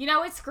 you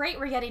know, it's great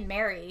we're getting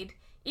married,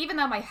 even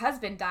though my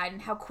husband died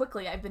and how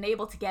quickly I've been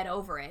able to get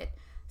over it.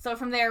 So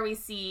from there we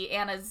see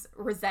Anna's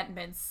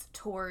resentments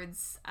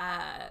towards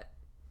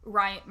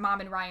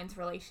Mom and Ryan's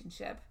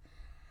relationship.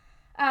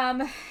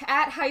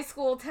 At high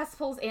school, Tess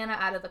pulls Anna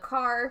out of the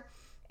car.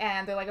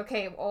 And they're like,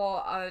 okay,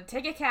 well,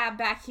 take a cab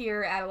back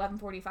here at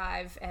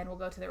 11:45 and we'll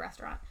go to the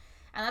restaurant.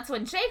 And that's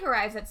when Jake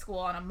arrives at school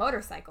on a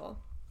motorcycle.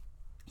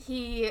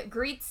 He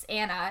greets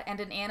Anna, and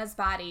in Anna's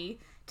body,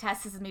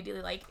 Tess is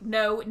immediately like,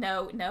 no.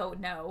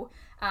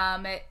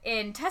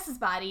 In Tess's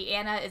body,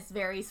 Anna is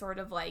very sort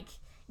of, like,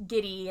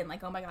 giddy and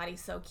like, oh my god,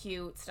 he's so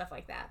cute, stuff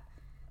like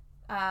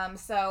that.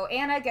 So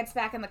Anna gets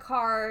back in the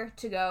car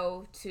to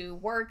go to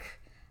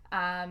work.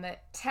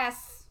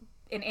 Tess,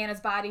 in Anna's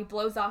body,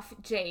 blows off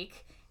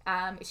Jake.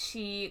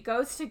 She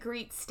goes to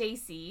greet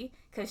Stacy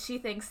because she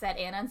thinks that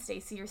Anna and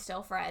Stacy are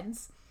still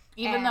friends.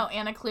 Even though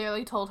Anna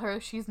clearly told her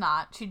she's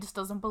not. She just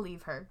doesn't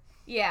believe her.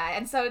 Yeah,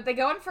 and so they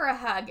go in for a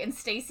hug, and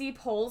Stacy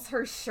pulls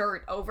her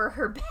shirt over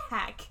her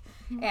back,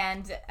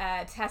 and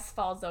Tess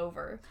falls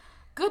over.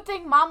 Good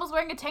thing Mom was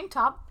wearing a tank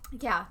top.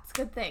 Yeah, it's a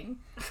good thing.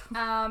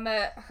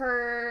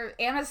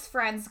 Anna's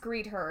friends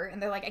greet her,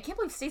 and they're like, I can't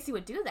believe Stacy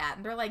would do that.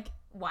 And they're like,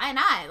 why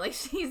not? Like,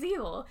 she's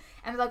evil.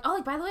 And they're like, oh,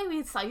 like, by the way,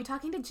 we saw you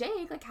talking to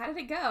Jake. Like, how did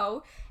it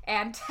go?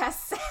 And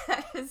Tess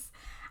says,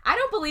 I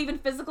don't believe in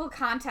physical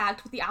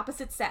contact with the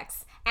opposite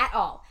sex at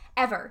all.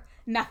 Ever.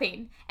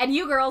 Nothing. And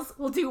you girls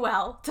will do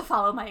well to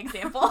follow my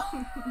example.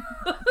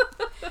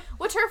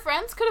 Which her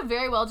friends could have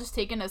very well just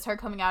taken as her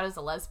coming out as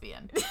a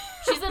lesbian.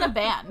 She's in a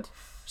band.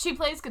 She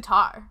plays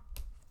guitar.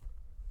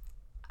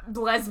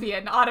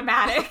 Lesbian.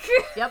 Automatic.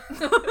 Yep.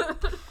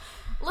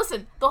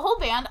 Listen, the whole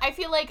band, I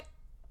feel like,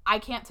 I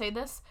can't say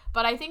this,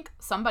 but I think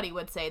somebody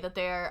would say that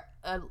they're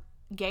a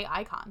gay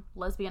icon.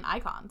 Lesbian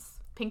icons.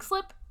 Pink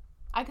Slip?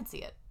 I could see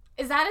it.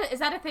 Is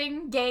that a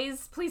thing?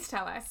 Gays, please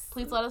tell us.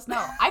 Please let us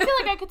know. I feel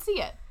like I could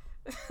see it.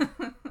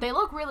 They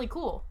look really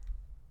cool.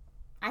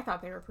 I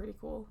thought they were pretty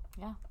cool.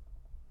 Yeah.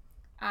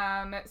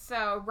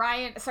 So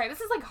Ryan, sorry,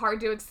 this is like hard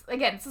to,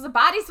 again, this is a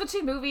body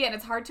switching movie and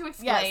it's hard to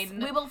explain.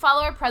 Yes, we will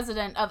follow our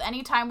precedent of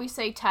anytime we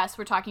say Tess,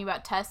 we're talking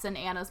about Tess and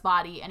Anna's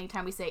body.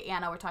 Anytime we say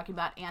Anna, we're talking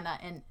about Anna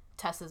and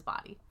Tess's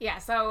body. Yeah,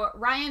 so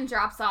Ryan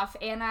drops off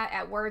Anna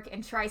at work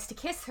and tries to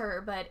kiss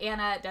her, but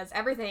Anna does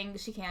everything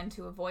she can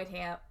to avoid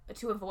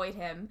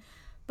him.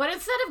 But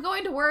instead of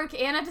going to work,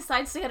 Anna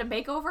decides to get a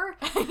makeover.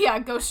 Yeah,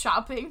 go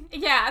shopping.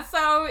 Yeah,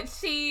 so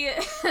she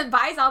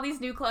buys all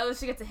these new clothes.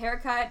 She gets a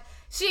haircut.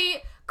 She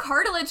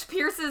cartilage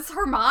pierces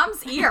her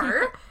mom's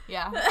ear.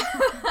 Yeah.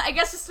 I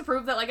guess just to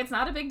prove that, like, it's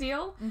not a big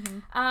deal.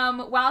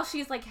 While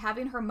she's, like,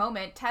 having her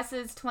moment,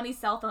 Tess's 20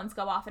 cell phones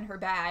go off in her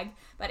bag,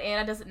 but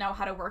Anna doesn't know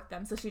how to work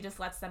them, so she just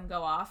lets them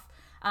go off.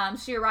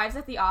 She arrives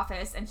at the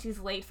office, and she's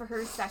late for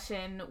her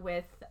session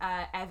with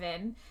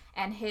Evan,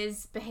 and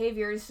his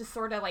behaviors just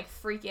sort of, like,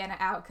 freak Anna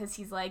out, because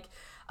he's like,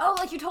 oh,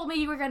 like, you told me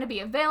you were going to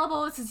be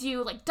available, this is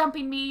you, like,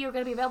 dumping me, you're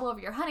going to be available over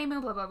your honeymoon,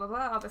 blah, blah, blah,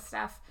 blah, all this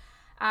stuff.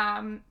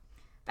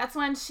 That's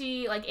when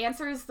she, like,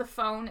 answers the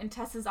phone in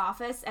Tess's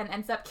office and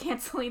ends up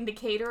canceling the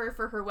caterer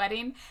for her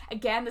wedding.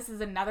 Again, this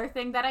is another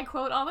thing that I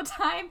quote all the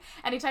time.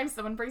 Anytime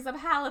someone brings up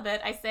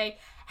halibut, I say,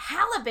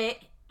 halibut?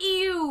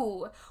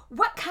 Ew!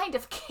 What kind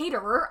of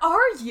caterer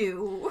are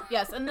you?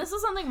 Yes, and this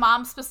is something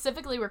Mom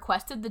specifically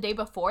requested the day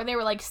before. They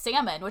were like,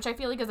 salmon, which I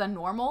feel like is a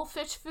normal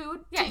fish food.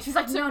 Yeah, she's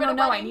like,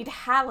 no, I need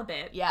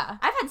halibut. Yeah.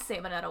 I've had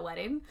salmon at a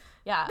wedding.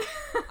 Yeah.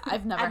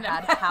 I've never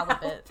had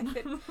halibut.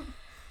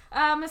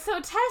 So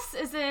Tess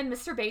is in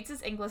Mr.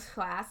 Bates's English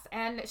class,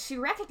 and she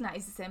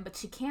recognizes him, but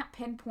she can't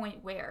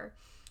pinpoint where.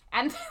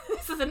 And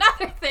this is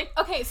another thing.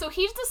 Okay, so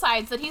he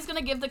decides that he's going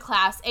to give the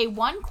class a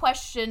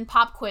 1-question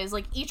pop quiz,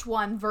 like each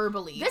one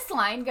verbally. This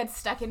line gets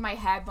stuck in my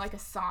head like a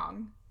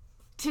song.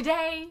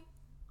 Today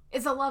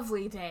is a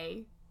lovely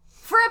day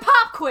for a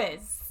pop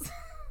quiz.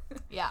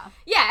 Yeah.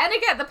 Yeah, and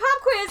again, the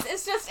pop quiz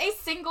is just a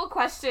single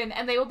question,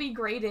 and they will be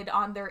graded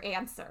on their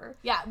answer.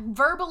 Yeah,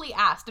 verbally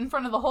asked in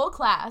front of the whole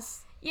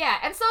class. Yeah,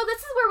 and so this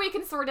is where we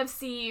can sort of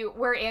see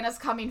where Anna's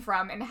coming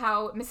from and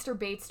how Mr.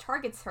 Bates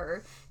targets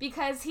her,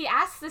 because he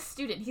asks the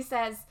student, he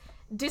says,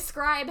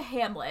 describe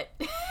Hamlet.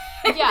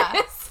 Yeah.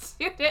 This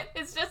student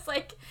is just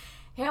like,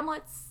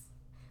 Hamlet's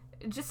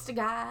just a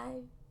guy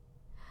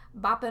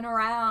bopping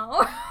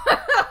around.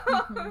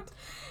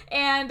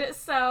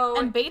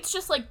 And Bates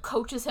just, like,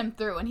 coaches him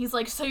through, and he's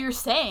like, so you're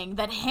saying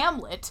that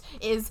Hamlet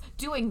is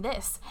doing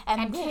this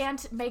and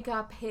can't make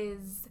up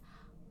his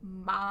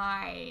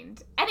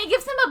mind. And he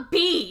gives him a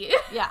B.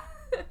 Yeah.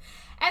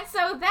 And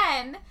so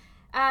then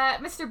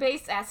Mr.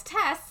 Bates asks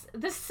Tess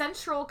the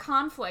central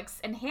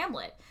conflicts in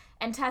Hamlet.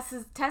 And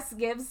Tess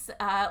gives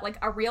like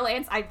a real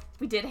answer.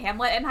 We did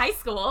Hamlet in high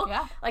school.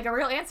 Yeah. Like a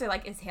real answer.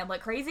 Like, is Hamlet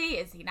crazy?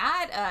 Is he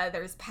not?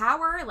 There's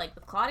power, like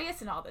with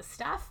Claudius and all this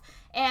stuff.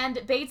 And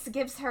Bates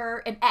gives her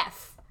an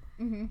F.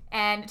 Mm-hmm.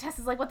 And Tess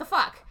is like, what the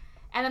fuck?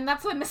 And then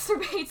that's when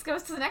Mr. Bates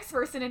goes to the next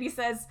person and he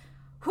says,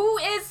 who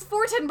is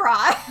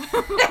Fortinbras?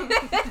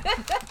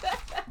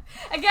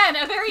 Again,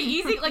 a very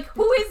easy, like,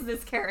 who is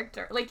this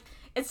character? Like,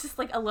 it's just,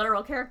 like, a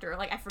literal character.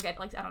 Like, I forget,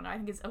 like, I don't know, I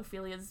think it's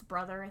Ophelia's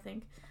brother, I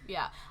think.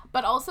 Yeah.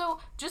 But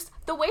also, just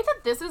the way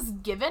that this is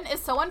given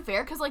is so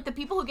unfair, because, like, the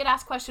people who get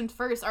asked questions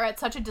first are at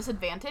such a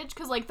disadvantage,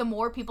 because, like, the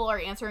more people are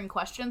answering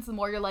questions, the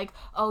more you're like,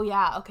 oh,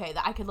 yeah, okay,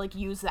 I could, like,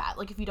 use that,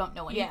 like, if you don't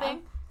know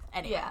anything. Yeah.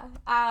 Anyway.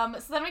 Yeah.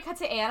 So then we cut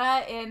to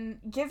Anna in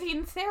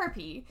giving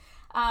therapy.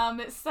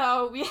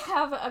 So we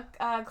have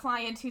a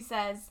client who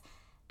says,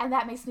 and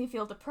that makes me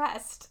feel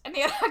depressed. And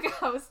Anna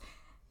goes,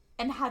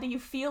 and how do you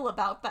feel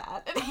about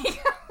that? And he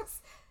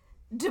goes,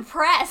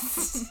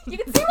 depressed. You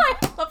can see why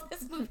I love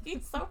this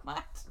movie so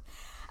much.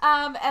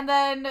 And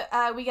then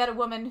we get a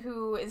woman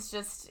who is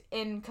just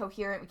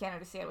incoherent. We can't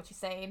understand what she's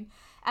saying.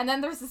 And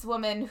then there's this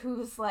woman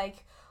who's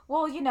like,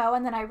 well, you know,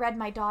 and then I read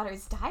my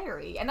daughter's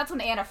diary. And that's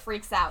when Anna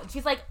freaks out. And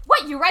she's like,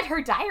 what, you read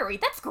her diary?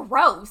 That's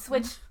gross,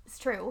 which is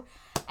true.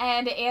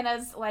 And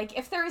Anna's like,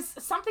 if there's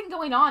something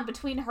going on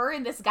between her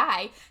and this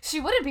guy, she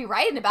wouldn't be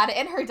writing about it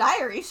in her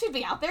diary. She'd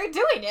be out there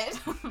doing it.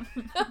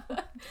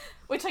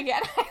 Which,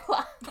 again, I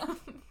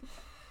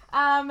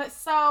love.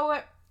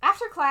 So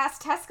after class,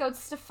 Tess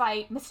goes to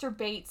fight Mr.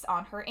 Bates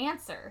on her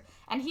answer.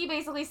 And he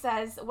basically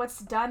says, what's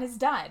done is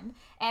done.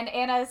 And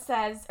Tess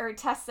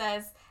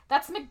says,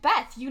 that's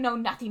Macbeth, you know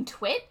nothing,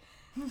 twit.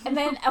 And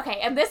then, okay,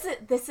 and this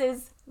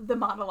is the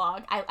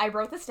monologue. I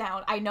wrote this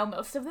down. I know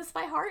most of this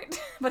by heart,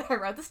 but I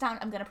wrote this down.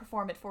 I'm going to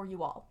perform it for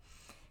you all.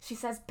 She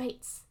says,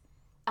 Bates,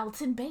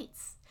 Elton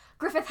Bates,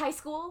 Griffith High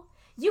School,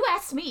 you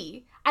asked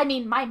me, I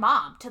mean my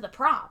mom, to the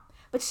prom,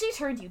 but she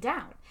turned you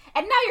down.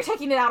 And now you're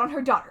taking it out on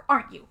her daughter,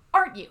 aren't you?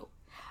 Aren't you?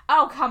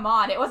 Oh, come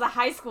on, it was a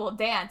high school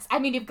dance. I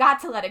mean, you've got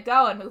to let it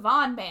go and move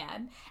on,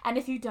 man. And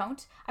if you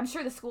don't, I'm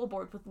sure the school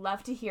board would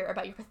love to hear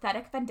about your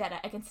pathetic vendetta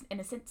against an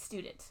innocent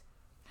student.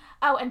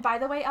 Oh, and by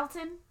the way,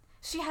 Elton,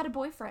 she had a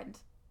boyfriend.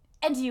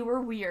 And you were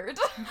weird.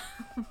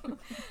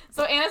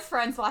 So Anna's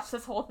friends watch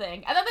this whole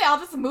thing, and then they all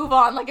just move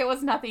on like it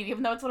was nothing,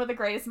 even though it's one of the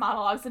greatest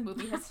monologues in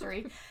movie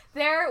history.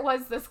 There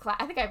was this class,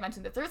 I think I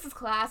mentioned it, there was this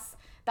class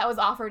that was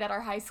offered at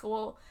our high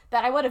school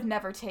that I would have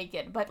never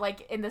taken, but,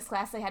 like, in this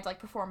class they had to, like,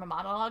 perform a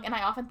monologue, and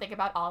I often think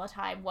about all the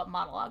time what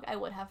monologue I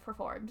would have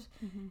performed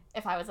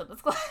if I was in this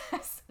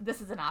class.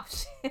 This is an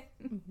option.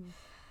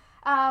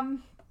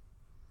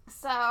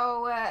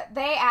 So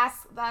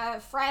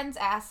the friends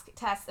ask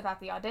Tess about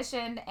the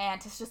audition, and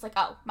Tess is just like,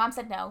 oh, mom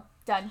said no,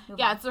 done, move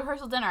on. It's a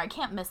rehearsal dinner, I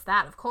can't miss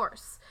that, of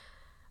course.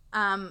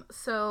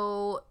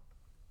 So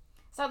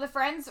So the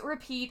friends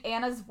repeat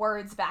Anna's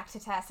words back to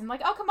Tess and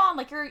like, oh, come on,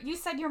 like you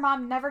said your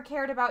mom never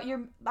cared about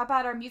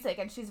our music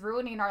and she's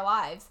ruining our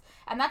lives.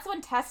 And that's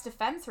when Tess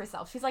defends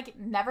herself. She's like,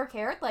 never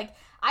cared? Like,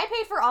 I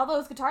paid for all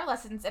those guitar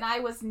lessons and I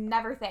was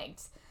never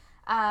thanked.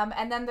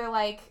 And then they're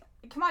like,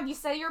 come on, you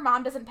say your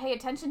mom doesn't pay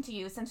attention to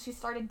you since she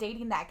started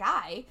dating that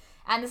guy.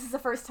 And this is the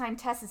first time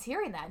Tess is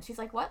hearing that. And she's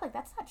like, what? Like,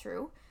 that's not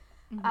true.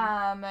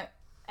 Mm-hmm.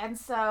 And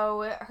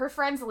so her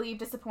friends leave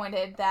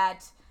disappointed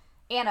that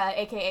Anna,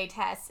 aka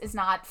Tess, is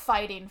not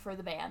fighting for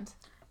the band.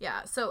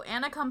 Yeah, so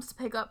Anna comes to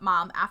pick up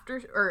Mom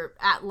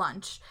at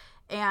lunch,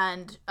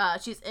 and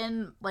she's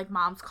in, like,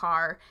 Mom's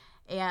car,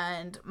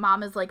 and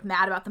Mom is, like,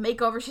 mad about the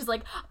makeover. She's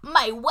like,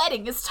 my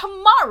wedding is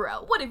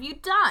tomorrow! What have you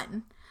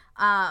done?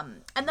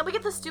 And then we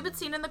get the stupid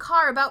scene in the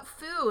car about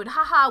food.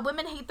 Haha,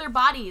 women hate their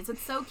bodies.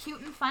 It's so cute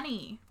and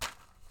funny.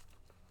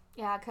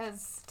 Yeah,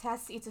 because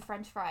Tess eats a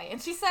french fry,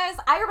 and she says,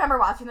 I remember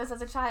watching this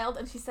as a child,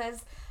 and she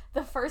says,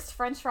 the first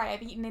french fry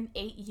I've eaten in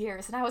 8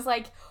 years. And I was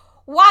like,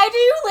 why do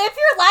you live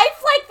your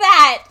life like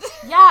that?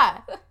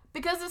 Yeah,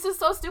 because this is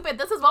so stupid.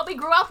 This is what we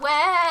grew up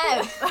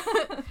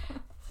with.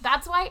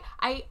 That's why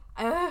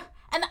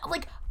and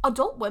like,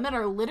 adult women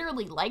are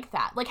literally like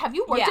that. Like, have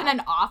you worked in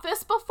an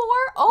office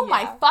before? Oh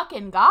my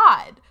fucking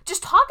God.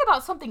 Just talk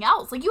about something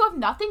else. Like, you have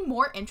nothing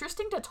more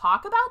interesting to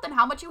talk about than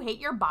how much you hate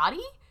your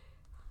body?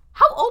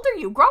 How old are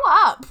you? Grow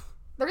up.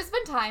 There's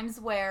been times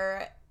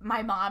where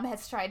my mom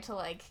has tried to,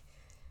 like,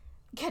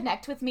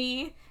 connect with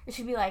me, or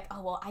she'd be like,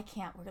 oh, well, I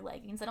can't wear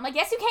leggings. And I'm like,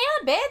 yes, you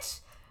can, bitch.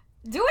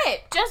 Do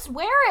it. Just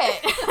wear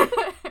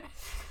it.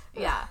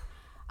 Yeah.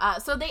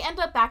 So they end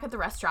up back at the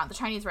restaurant, the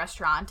Chinese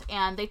restaurant,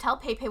 and they tell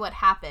Pei Pei what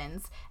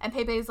happens. And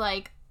Pei Pei's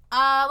like,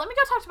 let me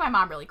go talk to my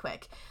mom really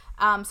quick.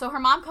 So her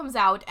mom comes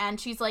out, and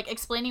she's, like,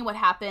 explaining what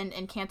happened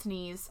in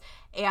Cantonese.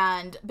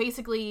 And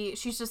basically,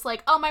 she's just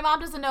like, oh, my mom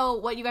doesn't know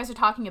what you guys are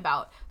talking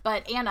about.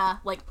 But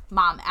Anna, like,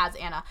 mom as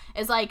Anna,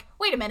 is like,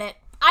 wait a minute.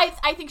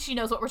 I think she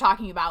knows what we're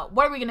talking about.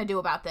 What are we going to do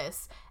about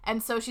this?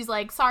 And so she's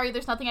like, sorry,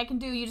 there's nothing I can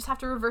do. You just have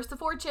to reverse the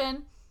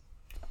fortune.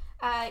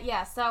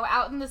 Yeah, so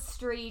out in the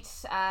street,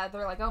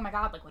 they're like, oh my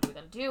God, like, what are we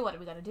going to do? What are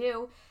we going to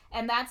do?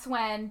 And that's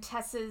when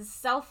Tess's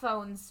cell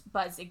phones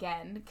buzz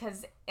again,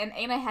 and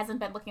Anna hasn't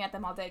been looking at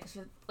them all day, because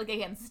she's, like,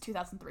 again, this is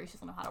 2003, she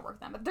doesn't know how to work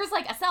them. But there's,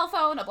 like, a cell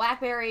phone, a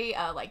BlackBerry,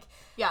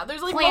 yeah,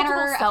 there's, like, planner,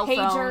 multiple cell a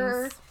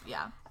pager. Phones.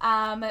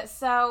 Yeah.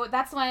 So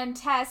that's when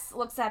Tess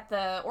looks at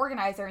the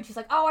organizer, and she's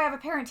like, oh, I have a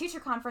parent-teacher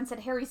conference at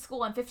Harry's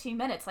school in 15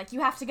 minutes. Like, you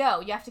have to go.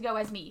 You have to go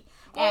as me.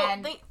 Well,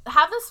 and they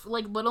have this,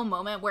 like, little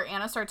moment where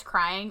Anna starts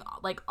crying,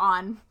 like,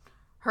 on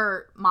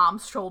her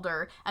mom's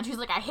shoulder, and she's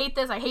like, I hate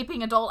this, I hate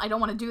being adult, I don't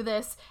want to do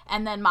this.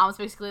 And then mom's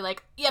basically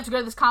like, you have to go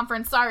to this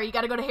conference, sorry, you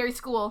gotta go to Harry's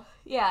school.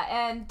 Yeah,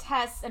 and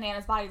Tess and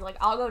Anna's body's like,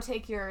 I'll go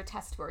take your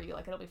test for you,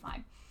 like, it'll be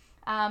fine.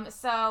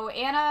 So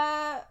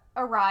Anna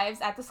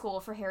arrives at the school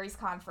for Harry's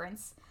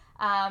conference.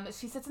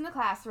 She sits in the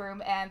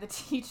classroom, and the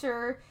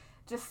teacher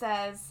just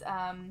says,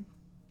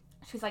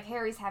 she's like,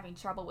 Harry's having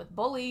trouble with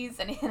bullies,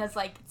 and Anna's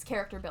like, it's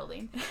character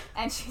building.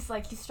 And she's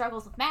like, he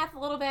struggles with math a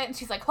little bit, and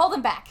she's like, hold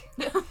him back.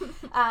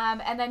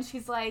 And then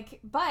she's like,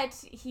 but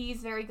he's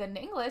very good in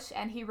English,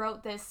 and he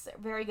wrote this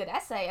very good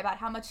essay about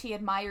how much he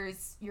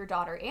admires your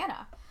daughter,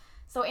 Anna.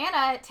 So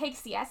Anna takes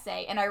the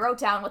essay, and I wrote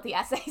down what the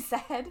essay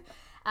said.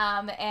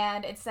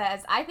 And it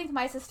says, I think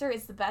my sister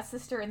is the best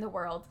sister in the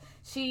world.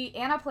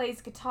 Anna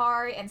plays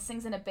guitar and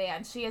sings in a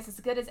band. She is as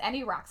good as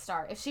any rock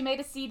star. If she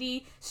made a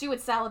CD, she would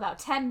sell about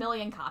 10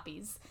 million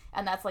copies.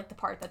 And that's, like, the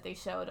part that they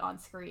showed on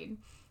screen.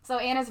 So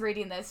Anna's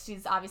reading this.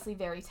 She's obviously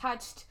very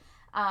touched.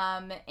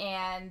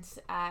 And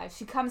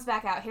she comes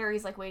back out.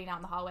 Harry's, like, waiting out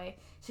in the hallway.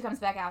 She comes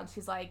back out, and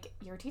she's like,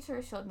 your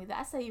teacher showed me the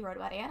essay you wrote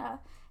about Anna.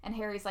 And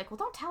Harry's like, well,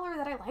 don't tell her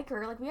that I like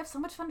her. Like, we have so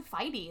much fun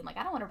fighting. Like,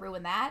 I don't want to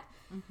ruin that.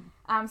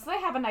 Mm-hmm. So they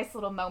have a nice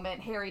little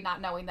moment, Harry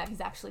not knowing that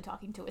he's actually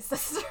talking to his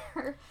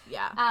sister.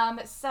 Yeah.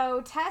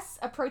 So Tess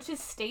approaches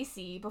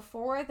Stacy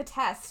before the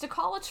test to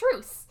call a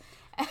truce.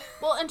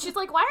 Well, and she's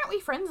like, why aren't we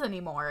friends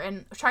anymore?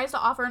 And tries to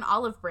offer an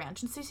olive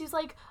branch. And Stacy's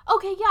like,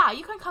 okay, yeah,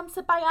 you can come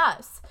sit by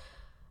us.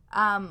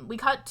 We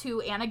cut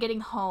to Anna getting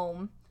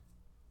home.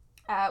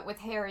 With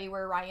Harry,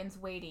 where Ryan's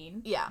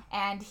waiting. Yeah.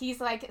 And he's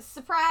like,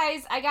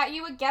 surprise, I got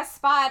you a guest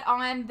spot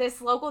on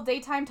this local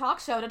daytime talk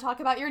show to talk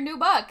about your new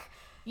book.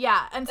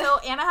 Yeah, and so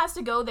Anna has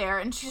to go there,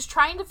 and she's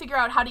trying to figure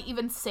out how to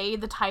even say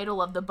the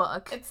title of the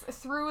book. It's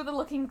Through the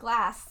Looking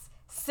Glass,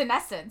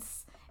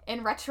 Senescence,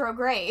 in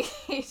retrograde.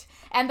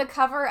 And the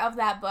cover of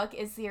that book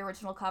is the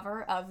original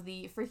cover of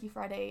the Freaky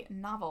Friday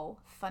novel.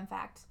 Fun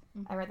fact.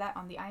 Mm-hmm. I read that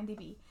on the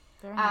IMDb.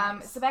 Very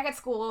nice. So back at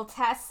school,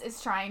 Tess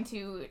is trying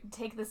to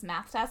take this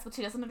math test, but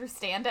she doesn't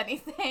understand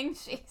anything.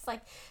 She's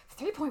like,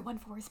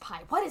 3.14 is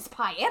pi. What is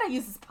pi? Anna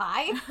uses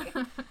pi.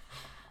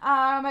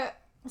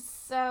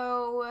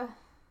 So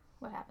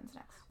What happens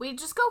next? We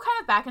just go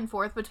kind of back and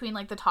forth between,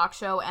 like, the talk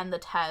show and the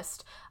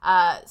test.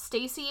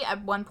 Stacy,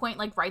 at one point,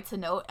 like, writes a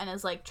note and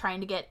is, like,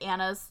 trying to get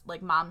Anna's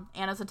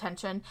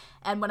attention.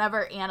 And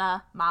whenever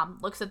mom,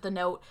 looks at the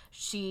note,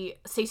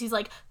 Stacy's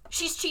like,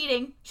 she's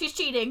cheating.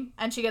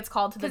 And she gets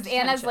called to the detention.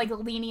 Because Anna's, like,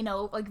 leaning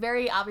over, like,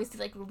 very obviously,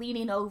 like,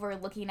 leaning over,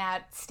 looking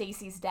at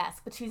Stacy's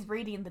desk. But she's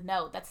reading the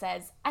note that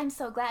says, I'm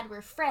so glad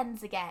we're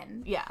friends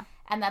again. Yeah.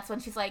 And that's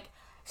when she's like,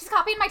 she's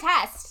copying my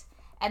test.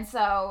 And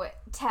so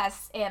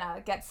Anna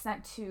gets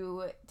sent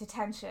to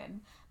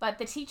detention, but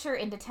the teacher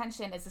in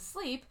detention is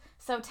asleep,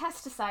 so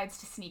Tess decides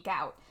to sneak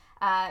out.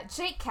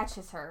 Jake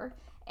catches her,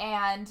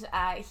 and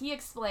he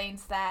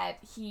explains that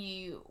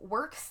he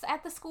works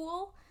at the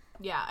school.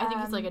 Yeah, I think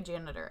he's like a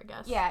janitor, I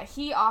guess. Yeah,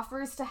 he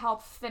offers to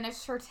help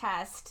finish her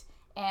test,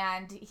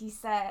 and he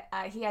said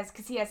he has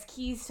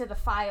keys to the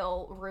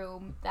file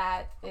room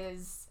that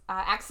is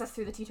accessed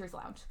through the teacher's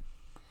lounge.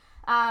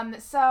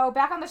 So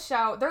back on the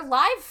show, they're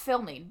live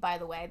filming, by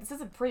the way. This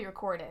isn't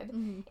pre-recorded.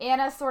 Mm-hmm.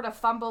 Anna sort of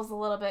fumbles a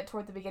little bit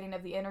toward the beginning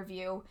of the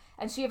interview,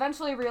 and she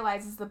eventually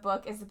realizes the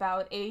book is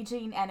about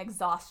aging and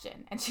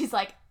exhaustion. And she's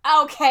like,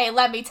 okay,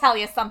 let me tell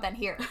you something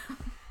here.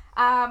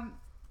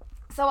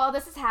 So while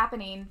this is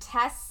happening,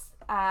 Tess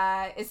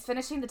is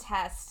finishing the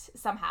test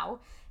somehow.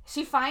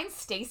 She finds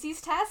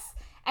Stacy's test,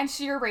 and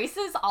she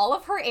erases all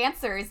of her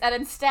answers and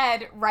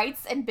instead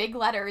writes in big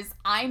letters,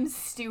 I'm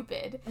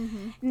stupid.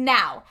 Mm-hmm.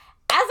 Now,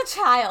 as a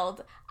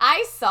child,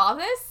 I saw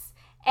this,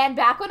 and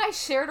back when I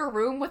shared a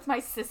room with my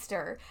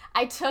sister,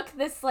 I took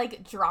this,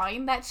 like,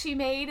 drawing that she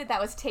made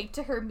that was taped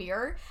to her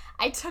mirror.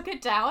 I took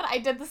it down. I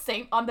did the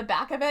same on the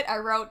back of it. I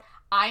wrote,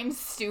 I'm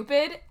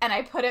stupid, and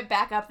I put it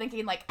back up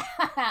thinking, like,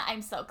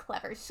 I'm so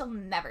clever. She'll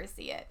never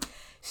see it.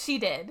 She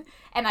did,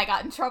 and I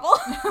got in trouble.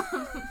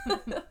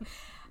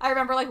 I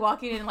remember, like,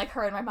 walking in, and, like,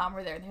 her and my mom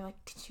were there, and they're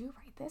like, did you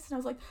write this? And I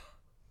was like,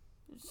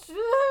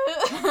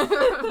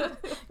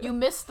 you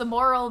missed the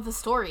moral of the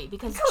story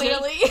because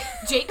clearly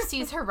Jake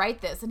sees her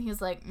write this and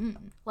he's like,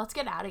 let's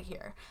get out of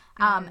here.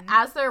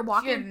 As they're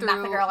walking through,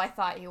 not the girl I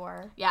thought you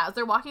were. Yeah, as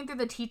they're walking through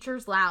the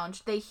teacher's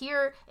lounge, they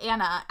hear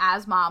Anna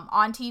as mom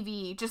on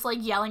TV just like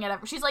yelling at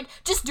everyone. She's like,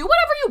 just do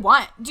whatever you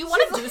want. Do you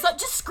want to do something?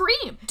 Just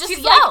scream. Just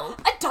yell.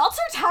 Like, adults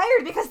are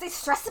tired because they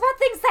stress about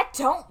things that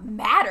don't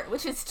matter,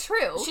 which is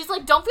true. She's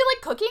like, don't feel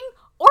like cooking?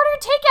 Order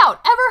takeout.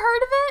 Ever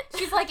heard of it?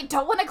 She's like,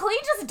 don't want to clean?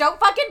 Just don't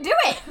fucking do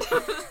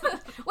it.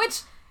 Which,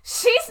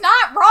 she's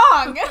not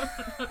wrong.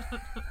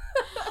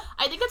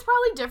 I think it's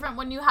probably different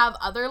when you have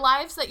other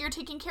lives that you're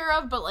taking care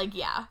of, but, like,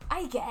 yeah.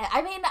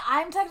 I mean,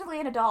 I'm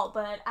technically an adult,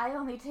 but I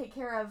only take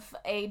care of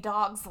a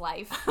dog's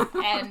life.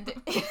 And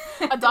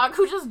a dog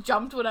who just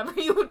jumped whenever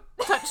you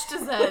touched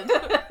his head.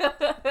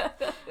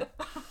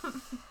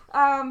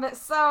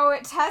 So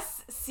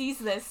Tess sees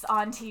this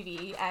on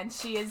TV, and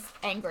she is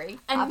angry,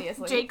 and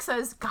obviously. Jake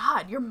says,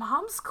 God, your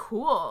mom's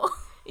cool.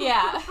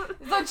 Yeah.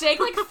 So Jake,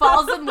 like,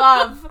 falls in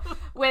love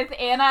with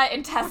Anna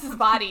and Tess's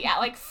body at,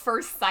 like,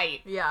 first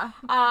sight. Yeah.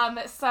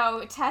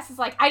 So Tess is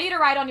like, I need a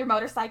ride on your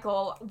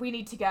motorcycle. We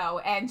need to go.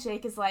 And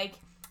Jake is like,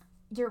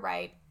 you're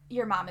right.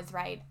 Your mom is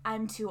right.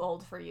 I'm too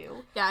old for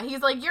you. Yeah,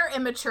 he's like, you're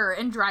immature,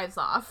 and drives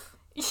off.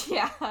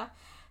 Yeah.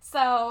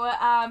 So,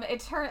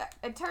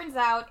 it turns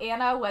out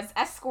Anna was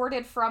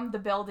escorted from the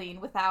building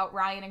without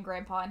Ryan and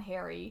Grandpa and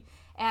Harry.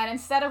 And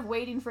instead of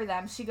waiting for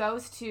them, she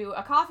goes to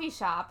a coffee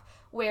shop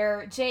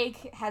where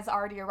Jake has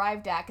already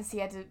arrived at because he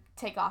had to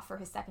take off for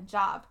his second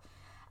job.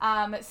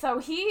 So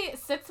he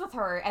sits with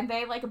her and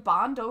they, like,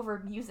 bond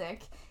over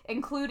music,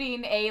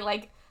 including a,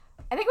 like,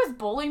 I think it was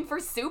Bowling for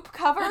Soup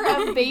cover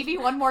of Baby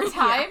One More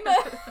Time. Yeah.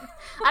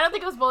 I don't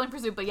think it was Bowling for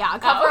Soup, but yeah, a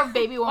cover of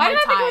Baby One More Time. Why did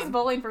I think it was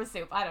Bowling for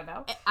Soup? I don't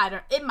know.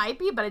 It might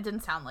be, but it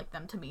didn't sound like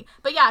them to me.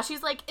 But yeah,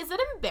 she's like, is it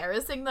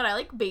embarrassing that I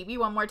like Baby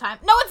One More Time?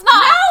 No, it's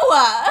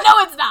not!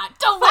 No, it's not!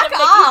 Don't let it make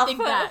you think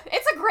that.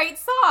 It's a great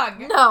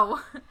song. No.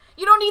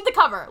 You don't need the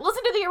cover.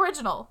 Listen to the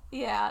original.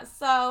 Yeah,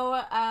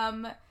 so,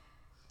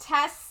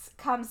 Tess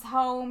comes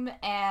home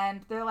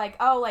and they're like,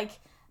 oh, like,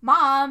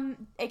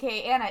 Mom,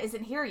 aka Anna,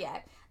 isn't here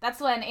yet. That's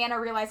when Anna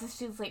realizes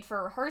she's late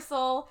for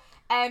rehearsal,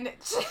 and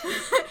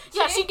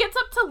she gets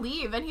up to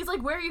leave, and he's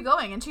like, where are you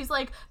going? And she's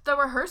like, the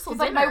rehearsal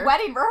dinner. She's like, my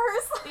wedding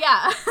rehearsal?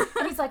 Yeah.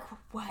 And he's like,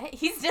 what?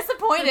 He's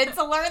disappointed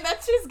to learn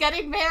that she's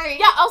getting married.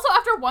 Yeah, also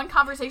after one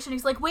conversation,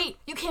 he's like, wait,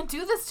 you can't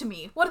do this to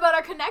me. What about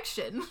our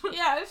connection?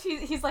 Yeah,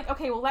 he's like,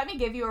 okay, well, let me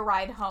give you a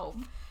ride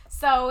home.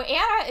 So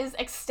Anna is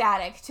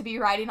ecstatic to be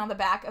riding on the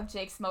back of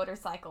Jake's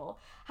motorcycle.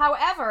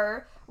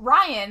 However,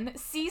 Ryan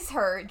sees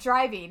her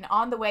driving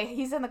on the way.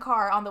 He's in the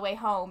car on the way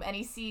home, and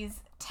he sees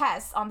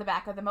Tess on the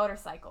back of the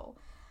motorcycle.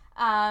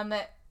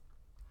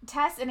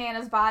 Tess and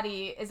Anna's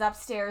body is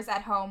upstairs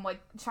at home,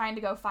 like, trying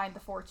to go find the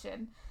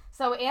fortune.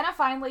 So Anna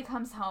finally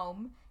comes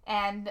home,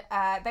 and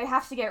they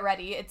have to get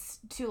ready. It's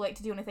too late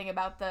to do anything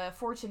about the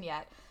fortune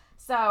yet.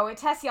 So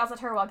Tess yells at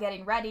her while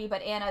getting ready,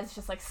 but Anna's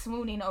just, like,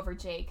 swooning over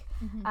Jake.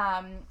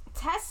 Mm-hmm.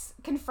 Tess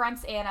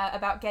confronts Anna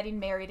about getting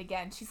married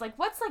again. She's like,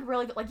 what's, like,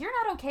 really good? Like, you're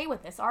not okay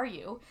with this, are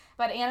you?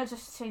 But Anna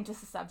just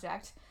changes the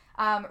subject.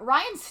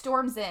 Ryan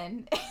storms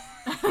in.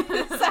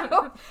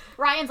 So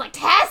Ryan's like,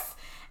 Tess!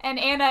 And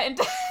Anna and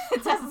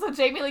Tessa, so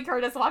Jamie Lee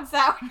Curtis walks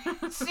out.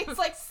 She's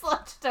like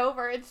slouched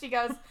over and she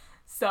goes,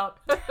 "Sup?"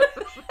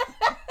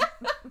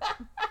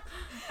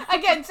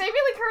 Again, Jamie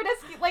Lee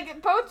Curtis,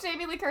 like both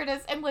Jamie Lee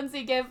Curtis and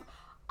Lindsay give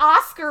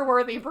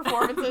Oscar-worthy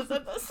performances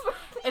in this movie.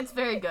 It's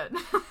very good.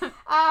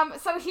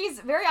 So he's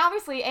very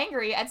obviously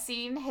angry at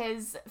seeing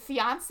his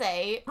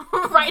fiance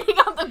riding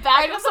on the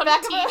back of some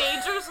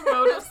teenager's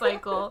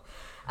motorcycle.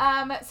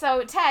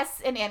 So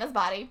Tess, in Anna's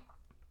body,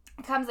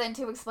 comes in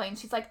to explain.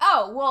 She's like,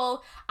 "Oh,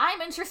 well,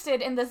 I'm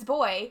interested in this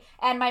boy,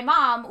 and my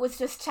mom was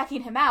just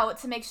checking him out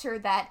to make sure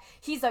that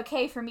he's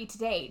okay for me to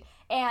date.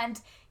 And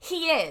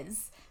he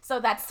is." So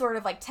that's sort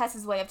of like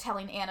Tess's way of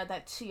telling Anna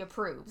that she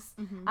approves.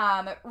 Mm-hmm.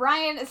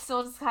 Ryan is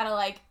still just kind of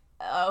like,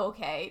 oh,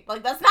 okay.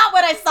 Like, that's not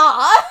what I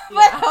saw,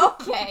 but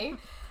okay.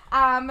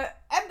 And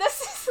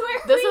this is where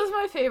This is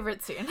my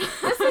favorite scene.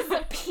 This is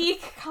a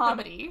peak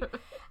comedy.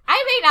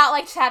 I may not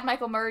like Chad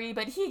Michael Murray,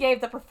 but he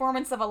gave the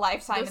performance of a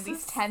lifetime in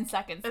these 10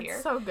 seconds here.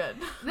 It's so good.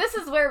 This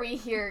is where we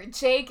hear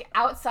Jake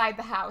outside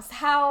the house.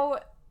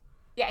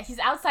 Yeah, he's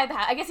outside the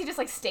house. I guess he just,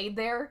 like, stayed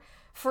there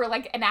for,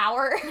 like, an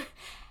hour.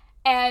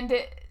 And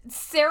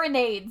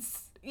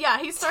serenades. Yeah,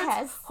 he starts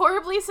Tess.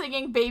 horribly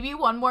singing Baby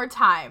One More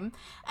Time.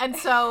 And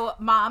so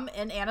Mom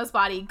in Anna's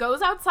body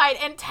goes outside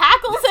and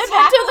tackles him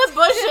into the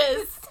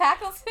bushes.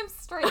 Tackles him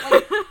straight,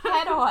 like,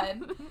 head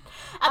on.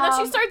 And then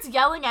she starts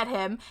yelling at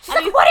him. She's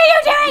like, "What are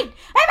you doing?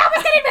 My mom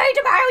was getting married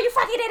tomorrow, you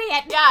fucking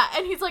idiot!" Yeah,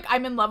 and he's like,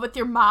 "I'm in love with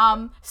your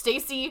mom.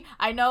 Stacy,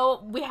 I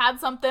know we had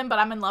something, but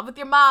I'm in love with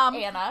your mom."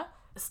 Anna.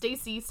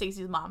 Stacy's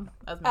mom.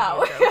 That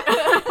was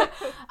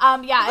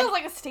yeah. It was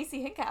like a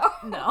Stacy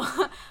Hinkow.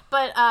 No.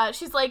 But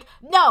she's like,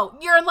 "No,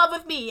 you're in love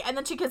with me." And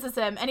then she kisses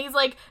him, and he's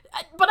like,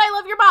 "But I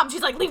love your mom."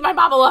 She's like, "Leave my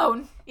mom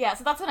alone." Yeah,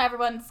 so that's when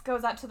everyone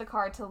goes out to the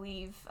car to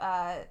leave.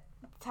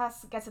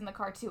 Tess gets in the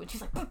car too, and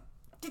she's like,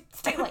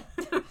 "Stay away."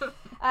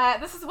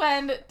 This is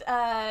when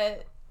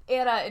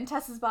Anna in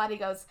Tess's body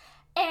goes,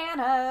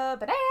 "Anna,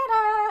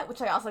 banana,"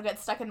 which I also get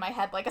stuck in my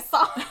head like a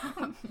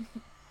song.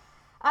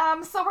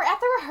 So we're at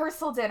the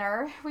rehearsal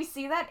dinner. We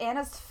see that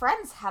Anna's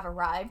friends have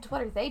arrived.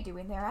 What are they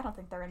doing there? I don't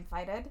think they're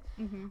invited.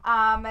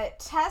 Mm-hmm.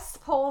 Tess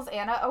pulls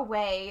Anna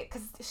away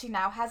because she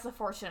now has the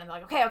fortune. And they're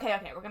like, okay,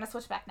 we're going to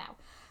switch back now.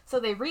 So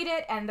they read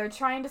it, and they're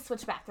trying to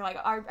switch back. They're like,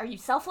 are you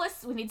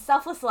selfless? We need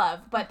selfless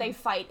love. But they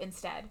fight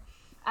instead.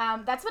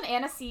 That's when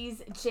Anna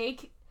sees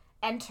Jake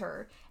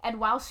enter. And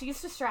while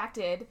she's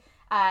distracted,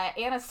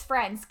 Anna's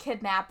friends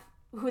kidnap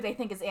who they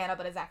think is Anna,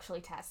 but is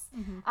actually Tess.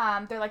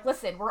 Mm-hmm. They're like,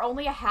 "Listen, we're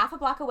only a half a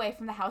block away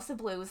from the House of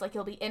Blues. Like,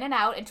 you'll be in and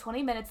out in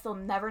 20 minutes. They'll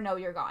never know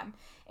you're gone."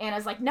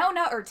 Anna's like, no,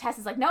 or Tess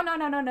is like,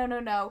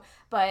 no.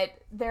 But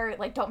they're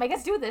like, "Don't make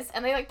us do this."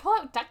 And they, like, pull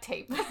out duct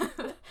tape.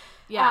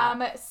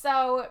 Yeah.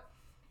 So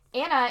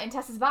Anna, in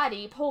Tess's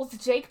body, pulls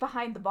Jake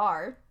behind the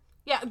bar.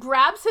 Yeah,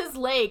 grabs his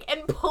leg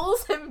and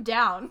pulls him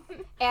down.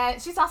 And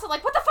she's also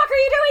like, "What the fuck are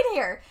you doing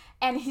here?"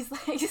 And he's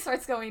like, he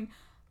starts going,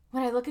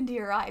 "When I look into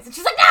your eyes." And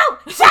she's like,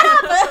 "No! Shut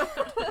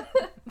up!"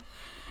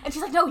 And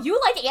she's like, "No, you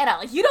like Anna.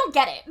 Like, you don't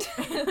get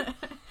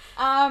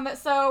it."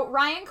 So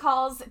Ryan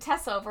calls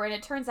Tess over, and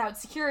it turns out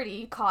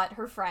security caught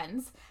her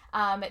friends.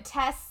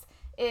 Tess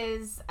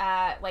is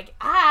like,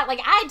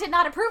 "I did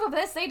not approve of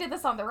this. They did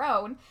this on their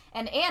own."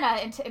 And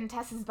Anna in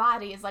Tess's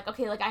body is like,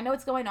 "Okay, like, I know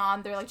what's going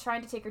on. They're, like,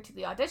 trying to take her to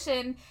the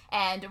audition.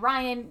 And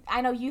Ryan,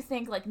 I know you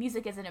think, like,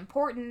 music isn't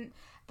important.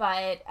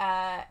 But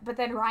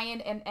then Ryan,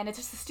 and it's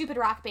just a stupid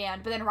rock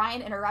band, but then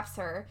Ryan interrupts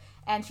her,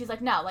 and she's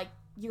like, "No, like,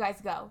 you guys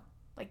go.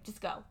 Like,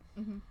 just go."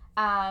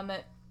 Mm-hmm.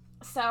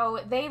 So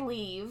they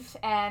leave,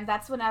 and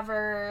that's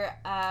whenever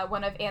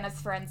one of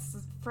Anna's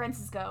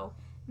friends go,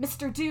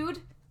 "Mr.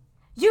 Dude,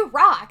 you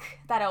rock!"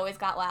 That always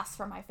got laughs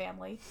from my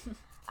family.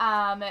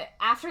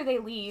 After they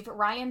leave,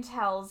 Ryan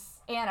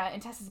tells Anna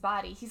in Tess's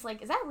body, he's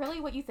like, "Is that really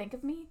what you think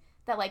of me?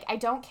 That, like, I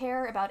don't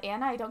care about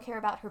Anna, I don't care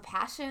about her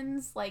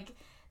passions, like,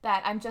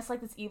 that I'm just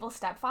like this evil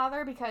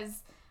stepfather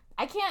because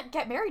I can't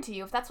get married to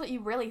you if that's what you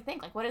really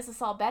think. Like, what has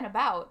this all been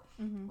about?"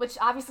 Mm-hmm. Which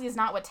obviously is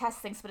not what Tess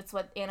thinks, but it's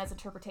what Anna's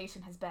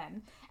interpretation has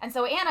been. And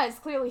so Anna is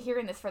clearly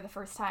hearing this for the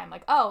first time.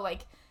 Like, oh,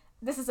 like,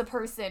 this is a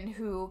person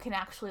who can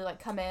actually, like,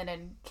 come in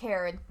and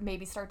care and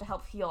maybe start to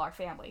help heal our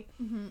family.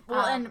 Mm-hmm.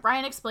 Well, and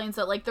Ryan explains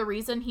that, like, the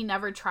reason he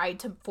never tried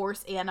to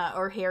force Anna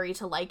or Harry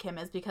to like him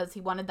is because he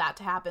wanted that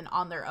to happen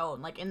on their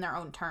own, like, in their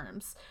own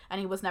terms.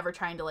 And he was never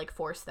trying to, like,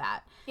 force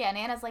that. Yeah, and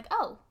Anna's like,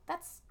 "Oh,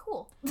 that's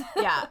cool."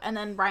 Yeah, and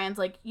then Ryan's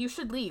like, "You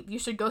should leave. You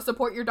should go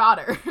support your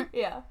daughter."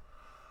 Yeah.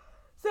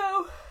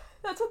 So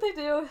that's what they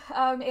do.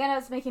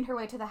 Anna's making her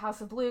way to the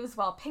House of Blues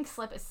while Pink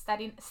Slip is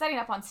setting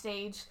up on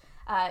stage.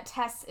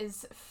 Tess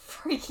is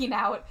freaking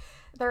out.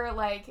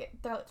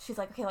 She's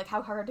like, "Okay, like,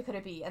 how hard could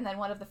it be?" And then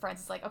one of the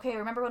friends is like, "Okay,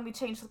 remember when we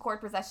changed the chord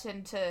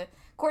progression to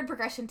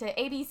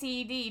A, B,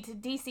 C, D to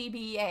D, C,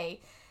 B, A?"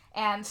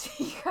 And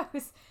she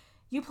goes,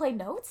 "You play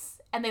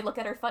notes?" And they look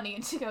at her funny,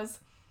 and she goes,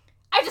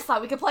 "I just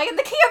thought we could play in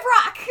the key of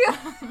rock."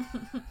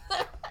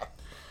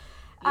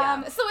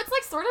 Yeah. So it's,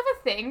 like, sort of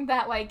a thing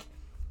that, like,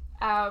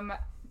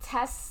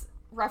 Tess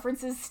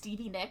references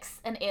Stevie Nicks,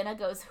 and Anna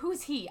goes,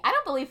 "Who's he?" I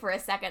don't believe for a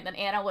second that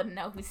Anna wouldn't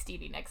know who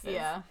Stevie Nicks is.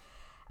 Yeah.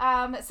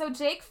 So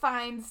Jake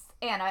finds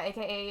Anna,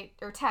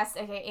 or Tess,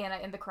 aka Anna,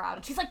 in the crowd,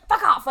 and she's like,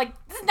 fuck off, like,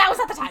 now is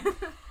not the time.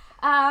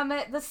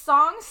 The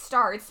song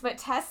starts, but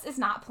Tess is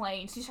not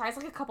playing. She tries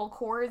like a couple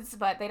chords,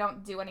 but they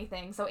don't do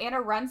anything. So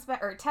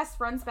Tess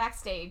runs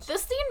backstage.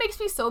 This scene makes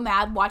me so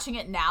mad watching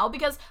it now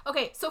because,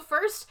 okay, so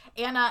first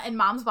Anna and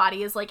Mom's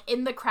Body is like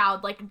in the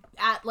crowd, like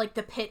at like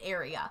the pit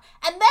area.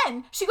 And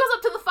then she goes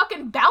up to the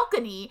fucking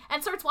balcony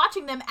and starts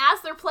watching them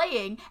as they're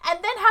playing and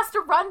then has to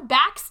run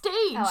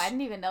backstage. Oh, I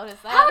didn't even notice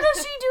that. How does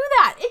she do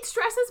that? It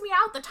stresses me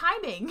out, the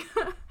timing.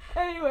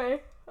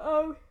 Anyway,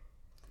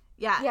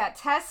 Yeah,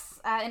 Tess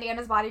and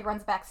Anna's Body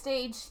runs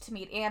backstage to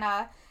meet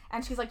Anna,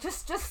 and she's like,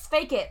 just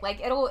fake it,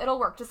 like, it'll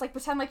work, just, like,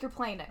 pretend like you're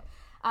playing it.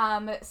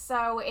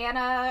 So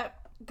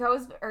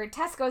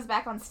Tess goes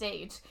back on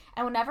stage,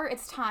 and whenever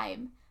it's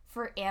time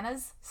for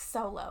Anna's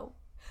solo,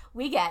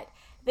 we get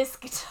this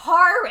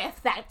guitar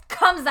riff that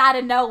comes out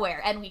of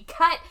nowhere, and we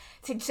cut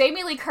to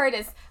Jamie Lee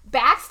Curtis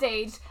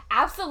backstage,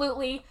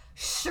 absolutely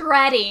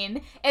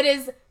shredding. It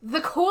is the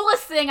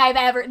coolest thing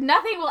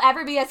nothing will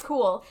ever be as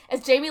cool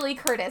as Jamie Lee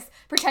Curtis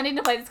pretending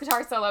to play this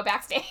guitar solo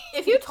backstage.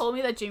 If you told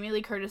me that Jamie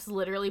Lee Curtis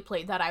literally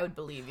played that, I would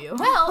believe you.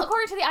 Well,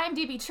 according to the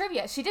IMDb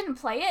trivia, she didn't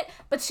play it,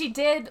 but she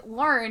did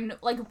learn,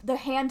 like, the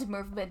hand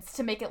movements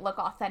to make it look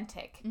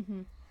authentic.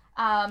 Mm-hmm.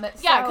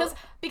 Yeah,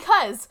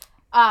 because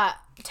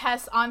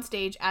Tess on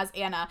stage as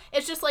Anna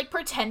is just like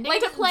pretending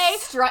to play.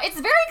 It's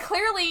very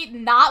clearly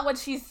not what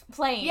she's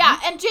playing. Yeah,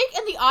 and Jake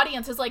in the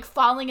audience is like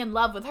falling in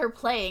love with her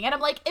playing, and I'm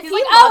like, I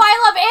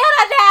love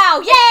Anna now.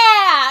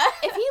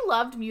 Yeah. If he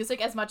loved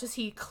music as much as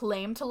he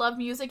claimed to love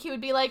music, he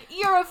would be like,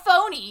 "You're a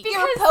phony.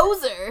 You're a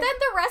poser." Then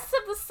the rest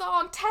of the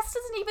song, Tess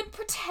doesn't even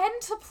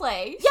pretend to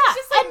play. Yeah, she's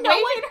just like and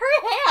waving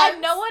her hands.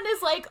 And no one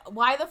is like,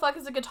 "Why the fuck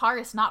is a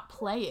guitarist not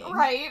playing?"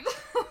 Right.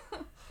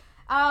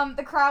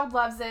 The crowd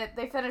loves it.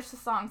 They finish the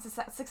song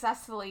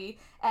successfully,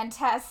 and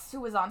Tess,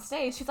 who was on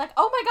stage, she's like,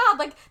 "Oh my god,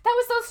 like, that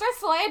was so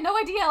stressful. I had no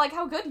idea, like,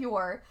 how good you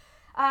were."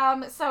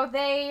 So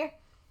they,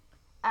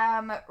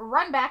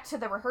 run back to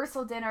the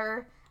rehearsal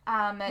dinner.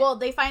 Well,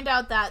 they find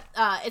out that,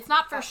 it's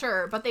not for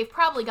sure, but they've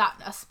probably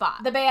gotten a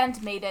spot. The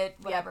band made it,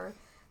 whatever. Yep.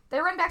 They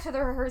run back to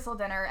the rehearsal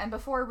dinner, and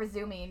before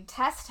resuming,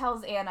 Tess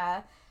tells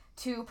Anna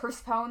to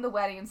postpone the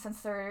wedding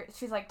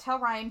she's like, tell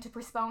Ryan to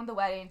postpone the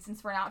wedding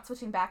since we're not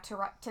switching back to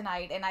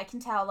tonight, and I can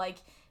tell, like,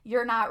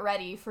 you're not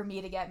ready for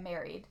me to get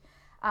married.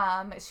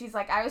 She's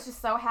like, I was just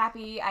so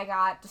happy, I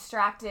got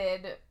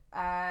distracted,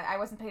 I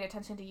wasn't paying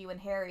attention to you and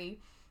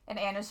Harry, and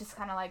Anna's just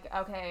kind of like,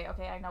 okay,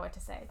 I know what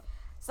to say.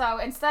 So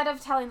instead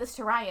of telling this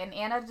to Ryan,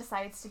 Anna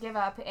decides to give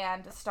up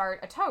and start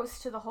a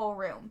toast to the whole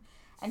room.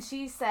 And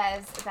she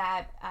says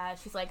that,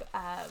 she's like,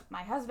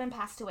 my husband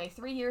passed away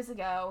 3 years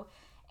ago,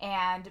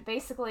 and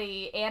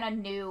basically Anna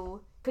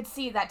could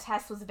see that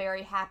Tess was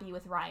very happy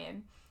with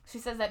Ryan. She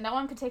says that no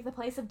one could take the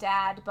place of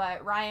Dad,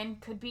 but Ryan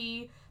could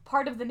be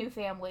part of the new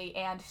family,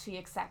 and she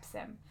accepts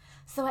him.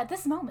 So at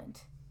this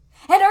moment,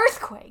 an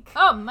earthquake!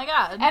 Oh my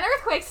god. An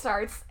earthquake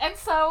starts, and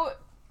so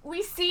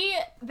we see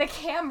the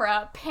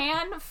camera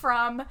pan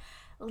from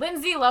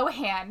Lindsay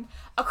Lohan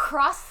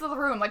across the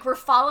room, like we're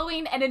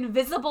following an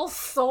invisible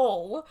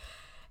soul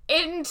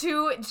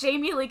into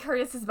Jamie Lee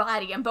Curtis's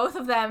body, and both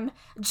of them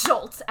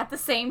jolt at the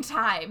same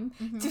time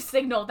to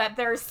signal that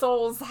their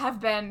souls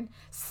have been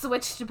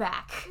switched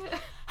back.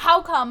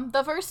 How come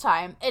the first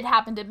time it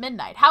happened at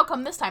midnight? How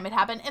come this time it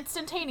happened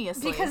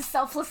instantaneously? Because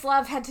selfless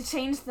love had to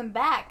change them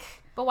back.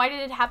 But why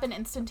did it happen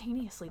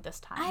instantaneously this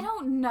time? I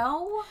don't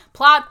know.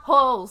 Plot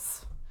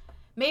holes.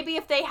 Maybe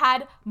if they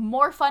had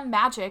more fun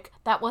magic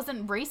that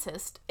wasn't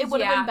racist, it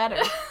would have been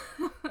better.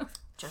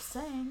 Just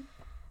saying.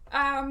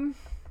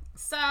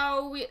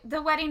 So the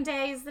wedding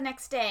day is the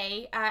next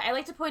day. I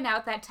like to point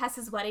out that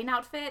Tess's wedding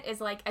outfit is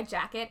like a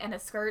jacket and a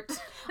skirt.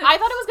 I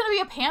thought it was going to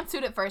be a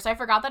pantsuit at first. I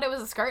forgot that it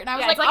was a skirt, and I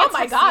was like, oh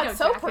my god,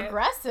 so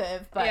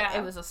progressive. But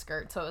it was a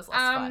skirt, so it was less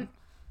fun.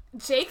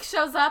 Jake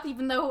shows up,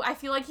 even though I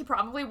feel like he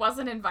probably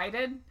wasn't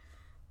invited.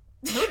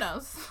 Who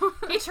knows?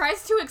 He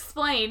tries to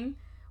explain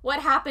what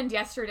happened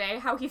yesterday,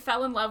 how he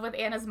fell in love with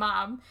Anna's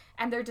mom,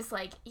 and they're just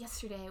like,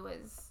 yesterday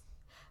was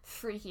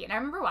freaky. And I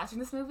remember watching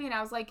this movie, and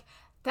I was like,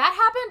 that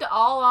happened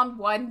all on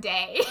one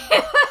day.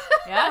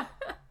 Yeah.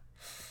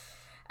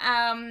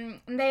 And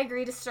they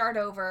agree to start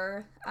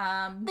over.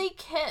 They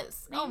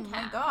kiss.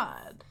 My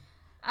god.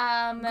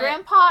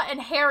 Grandpa and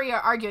Harry are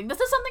arguing.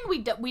 This is something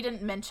we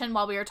didn't mention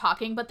while we were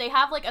talking, but they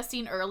have like a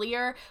scene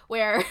earlier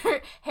where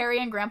Harry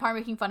and Grandpa are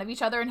making fun of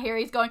each other, and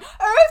Harry's going,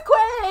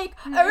 "Earthquake!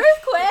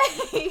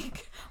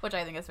 Earthquake!" Which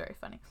I think is very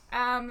funny.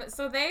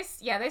 So they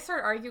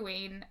start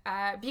arguing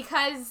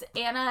because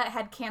Anna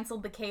had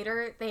canceled the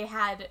cater. They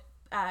had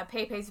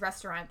Pepe's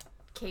restaurant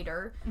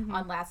cater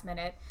on last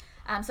minute.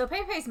 So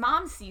Pei-Pei's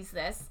mom sees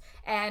this,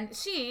 and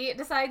she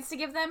decides to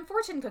give them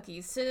fortune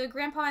cookies to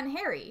Grandpa and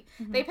Harry.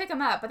 Mm-hmm. They pick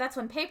them up, but that's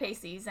when Pei-Pei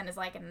sees and is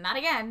like, not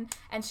again,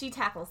 and she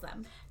tackles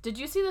them. Did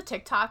you see the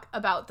TikTok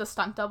about the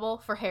stunt double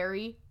for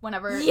Harry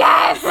whenever...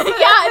 Yes! Yeah,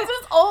 it's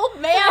this old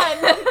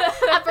man.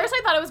 At first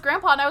I thought it was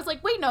Grandpa, and I was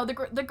like, wait, no, the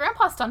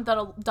Grandpa stunt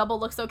double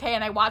looks okay,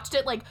 and I watched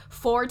it like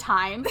 4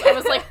 times. I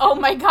was like, oh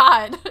my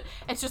god,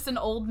 it's just an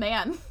old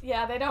man.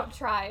 Yeah, they don't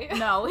try.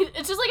 No,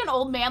 it's just like an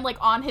old man like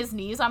on his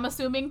knees, I'm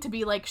assuming, to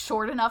be like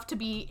short enough to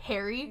be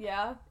Harry.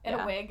 Yeah, in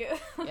a wig.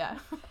 Yeah.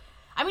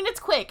 I mean, it's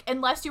quick.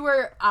 Unless you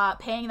were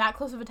paying that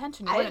close of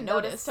attention, you wouldn't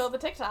notice. Till the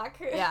TikTok.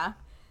 Yeah.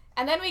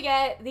 And then we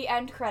get the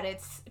end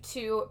credits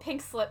to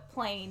Pink Slip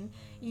playing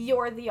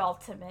You're the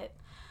Ultimate.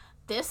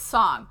 This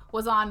song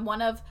was on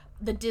one of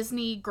the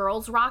Disney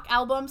Girls Rock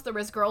albums. There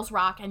was Girls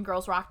Rock and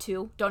Girls Rock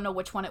 2. Don't know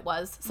which one it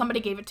was. Somebody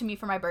gave it to me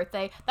for my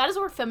birthday. That is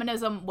where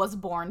feminism was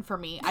born for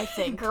me, I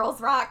think. Girls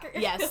Rock.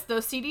 Yes,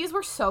 those CDs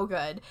were so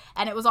good.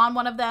 And it was on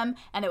one of them,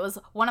 and it was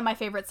one of my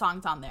favorite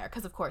songs on there.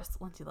 Because, of course,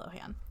 Lindsay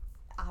Lohan.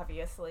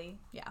 Obviously.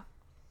 Yeah.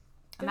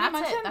 And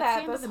that's it.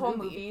 That's this whole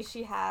movie,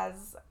 she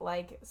has,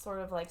 like, sort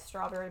of, like,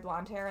 strawberry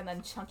blonde hair and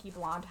then chunky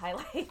blonde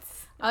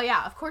highlights. Oh,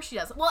 yeah, of course she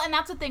does. Well, and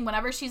that's the thing.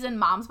 Whenever she's in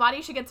Mom's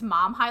body, she gets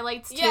mom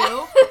highlights, too.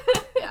 Yeah.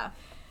 Yeah.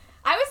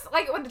 I was,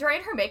 like,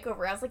 during her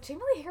makeover, I was like,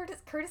 Jamie Lee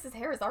Curtis's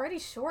hair is already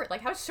short.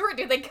 Like, how short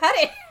do they cut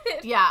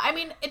it? Yeah, I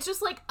mean, it's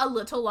just, like, a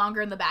little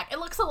longer in the back. It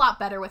looks a lot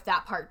better with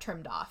that part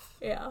trimmed off.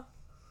 Yeah.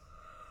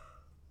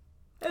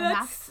 And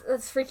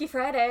that's Freaky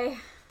Friday.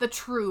 The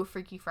true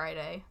Freaky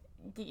Friday.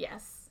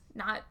 Yes.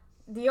 Not...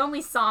 The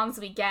only songs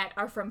we get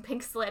are from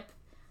Pink Slip.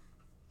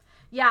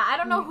 Yeah, I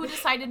don't know who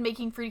decided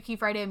making Freaky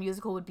Friday a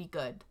musical would be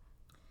good.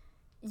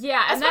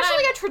 Yeah, and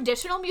especially a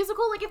traditional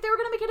musical. Like, if they were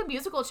going to make it a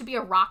musical, it should be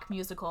a rock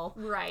musical.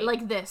 Right.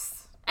 Like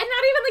this. And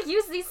not even, like,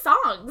 use these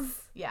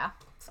songs. Yeah.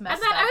 It's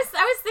messed up. I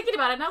was thinking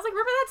about it, and I was like,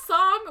 remember that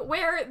song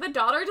where the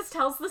daughter just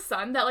tells the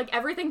son that, like,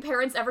 everything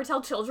parents ever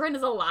tell children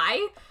is a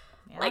lie?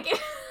 Yeah. Like...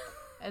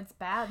 It's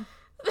bad.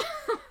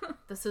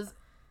 This is...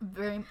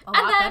 a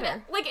lot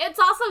better. Like, it's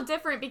also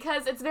different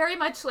because it's very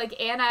much like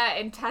Anna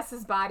and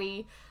Tess's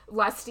body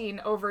lusting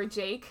over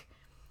Jake.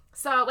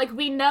 So, like,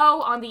 we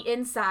know on the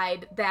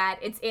inside that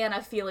it's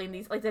Anna feeling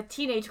these, like, the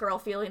teenage girl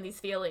feeling these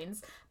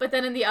feelings. But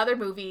then in the other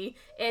movie,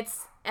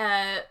 it's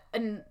a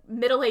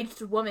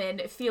middle-aged woman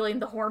feeling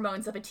the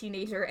hormones of a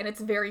teenager, and it's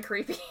very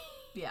creepy.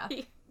 Yeah.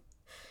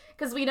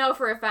 Because we know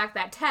for a fact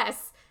that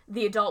Tess,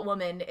 the adult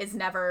woman, is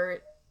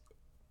never...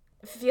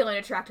 feeling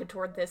attracted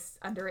toward this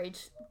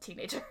underage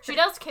teenager. She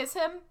does kiss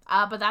him,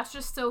 but that's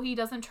just so he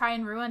doesn't try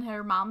and ruin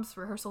her mom's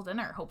rehearsal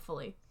dinner,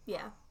 hopefully.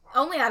 Yeah.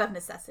 Only out of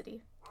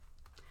necessity.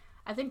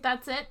 I think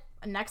that's it.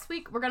 Next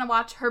week, we're going to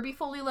watch Herbie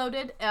Fully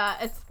Loaded.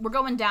 We're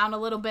going down a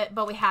little bit,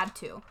 but we had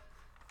to.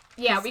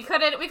 Yeah, we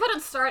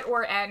couldn't start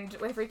or end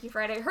with Freaky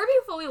Friday. Herbie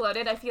Fully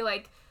Loaded, I feel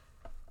like,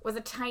 was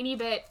a tiny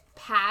bit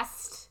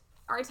past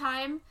our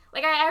time.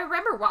 Like, I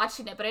remember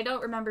watching it, but I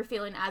don't remember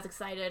feeling as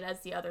excited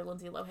as the other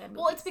Lindsay Lohan movies.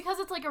 Well, it's because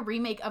it's like a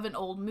remake of an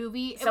old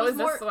movie. So is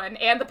this one,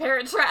 and The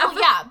Parent Trap. Well,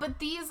 yeah, but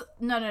these...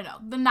 No.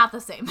 They're not the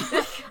same.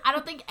 I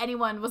don't think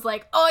anyone was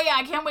like, oh yeah,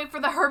 I can't wait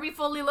for the Herbie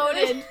Fully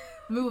Loaded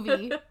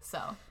movie.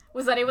 So...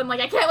 Was anyone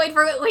like, I can't wait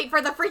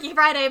for the Freaky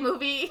Friday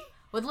movie?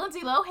 With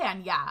Lindsay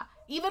Lohan, yeah.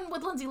 Even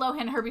with Lindsay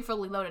Lohan, Herbie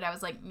Fully Loaded, I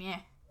was like, meh.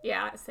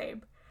 Yeah,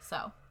 same.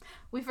 So,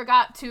 we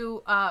forgot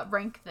to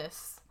rank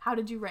this. How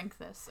did you rank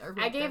this?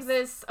 I gave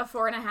this a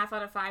 4.5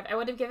 out of 5. I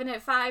would have given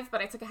it 5, but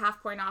I took a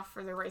half point off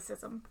for the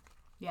racism.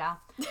 Yeah.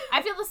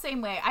 I feel the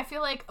same way. I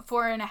feel like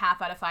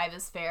 4.5 out of 5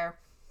 is fair.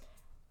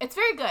 It's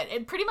very good.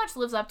 It pretty much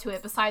lives up to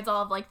it, besides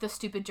all of, like, the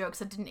stupid jokes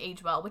that didn't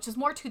age well, which is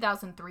more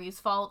 2003's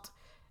fault,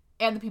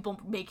 and the people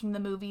making the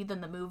movie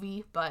than the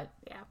movie, but...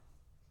 Yeah.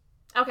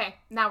 Okay,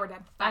 now we're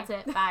done. Bye.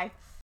 That's it. Bye.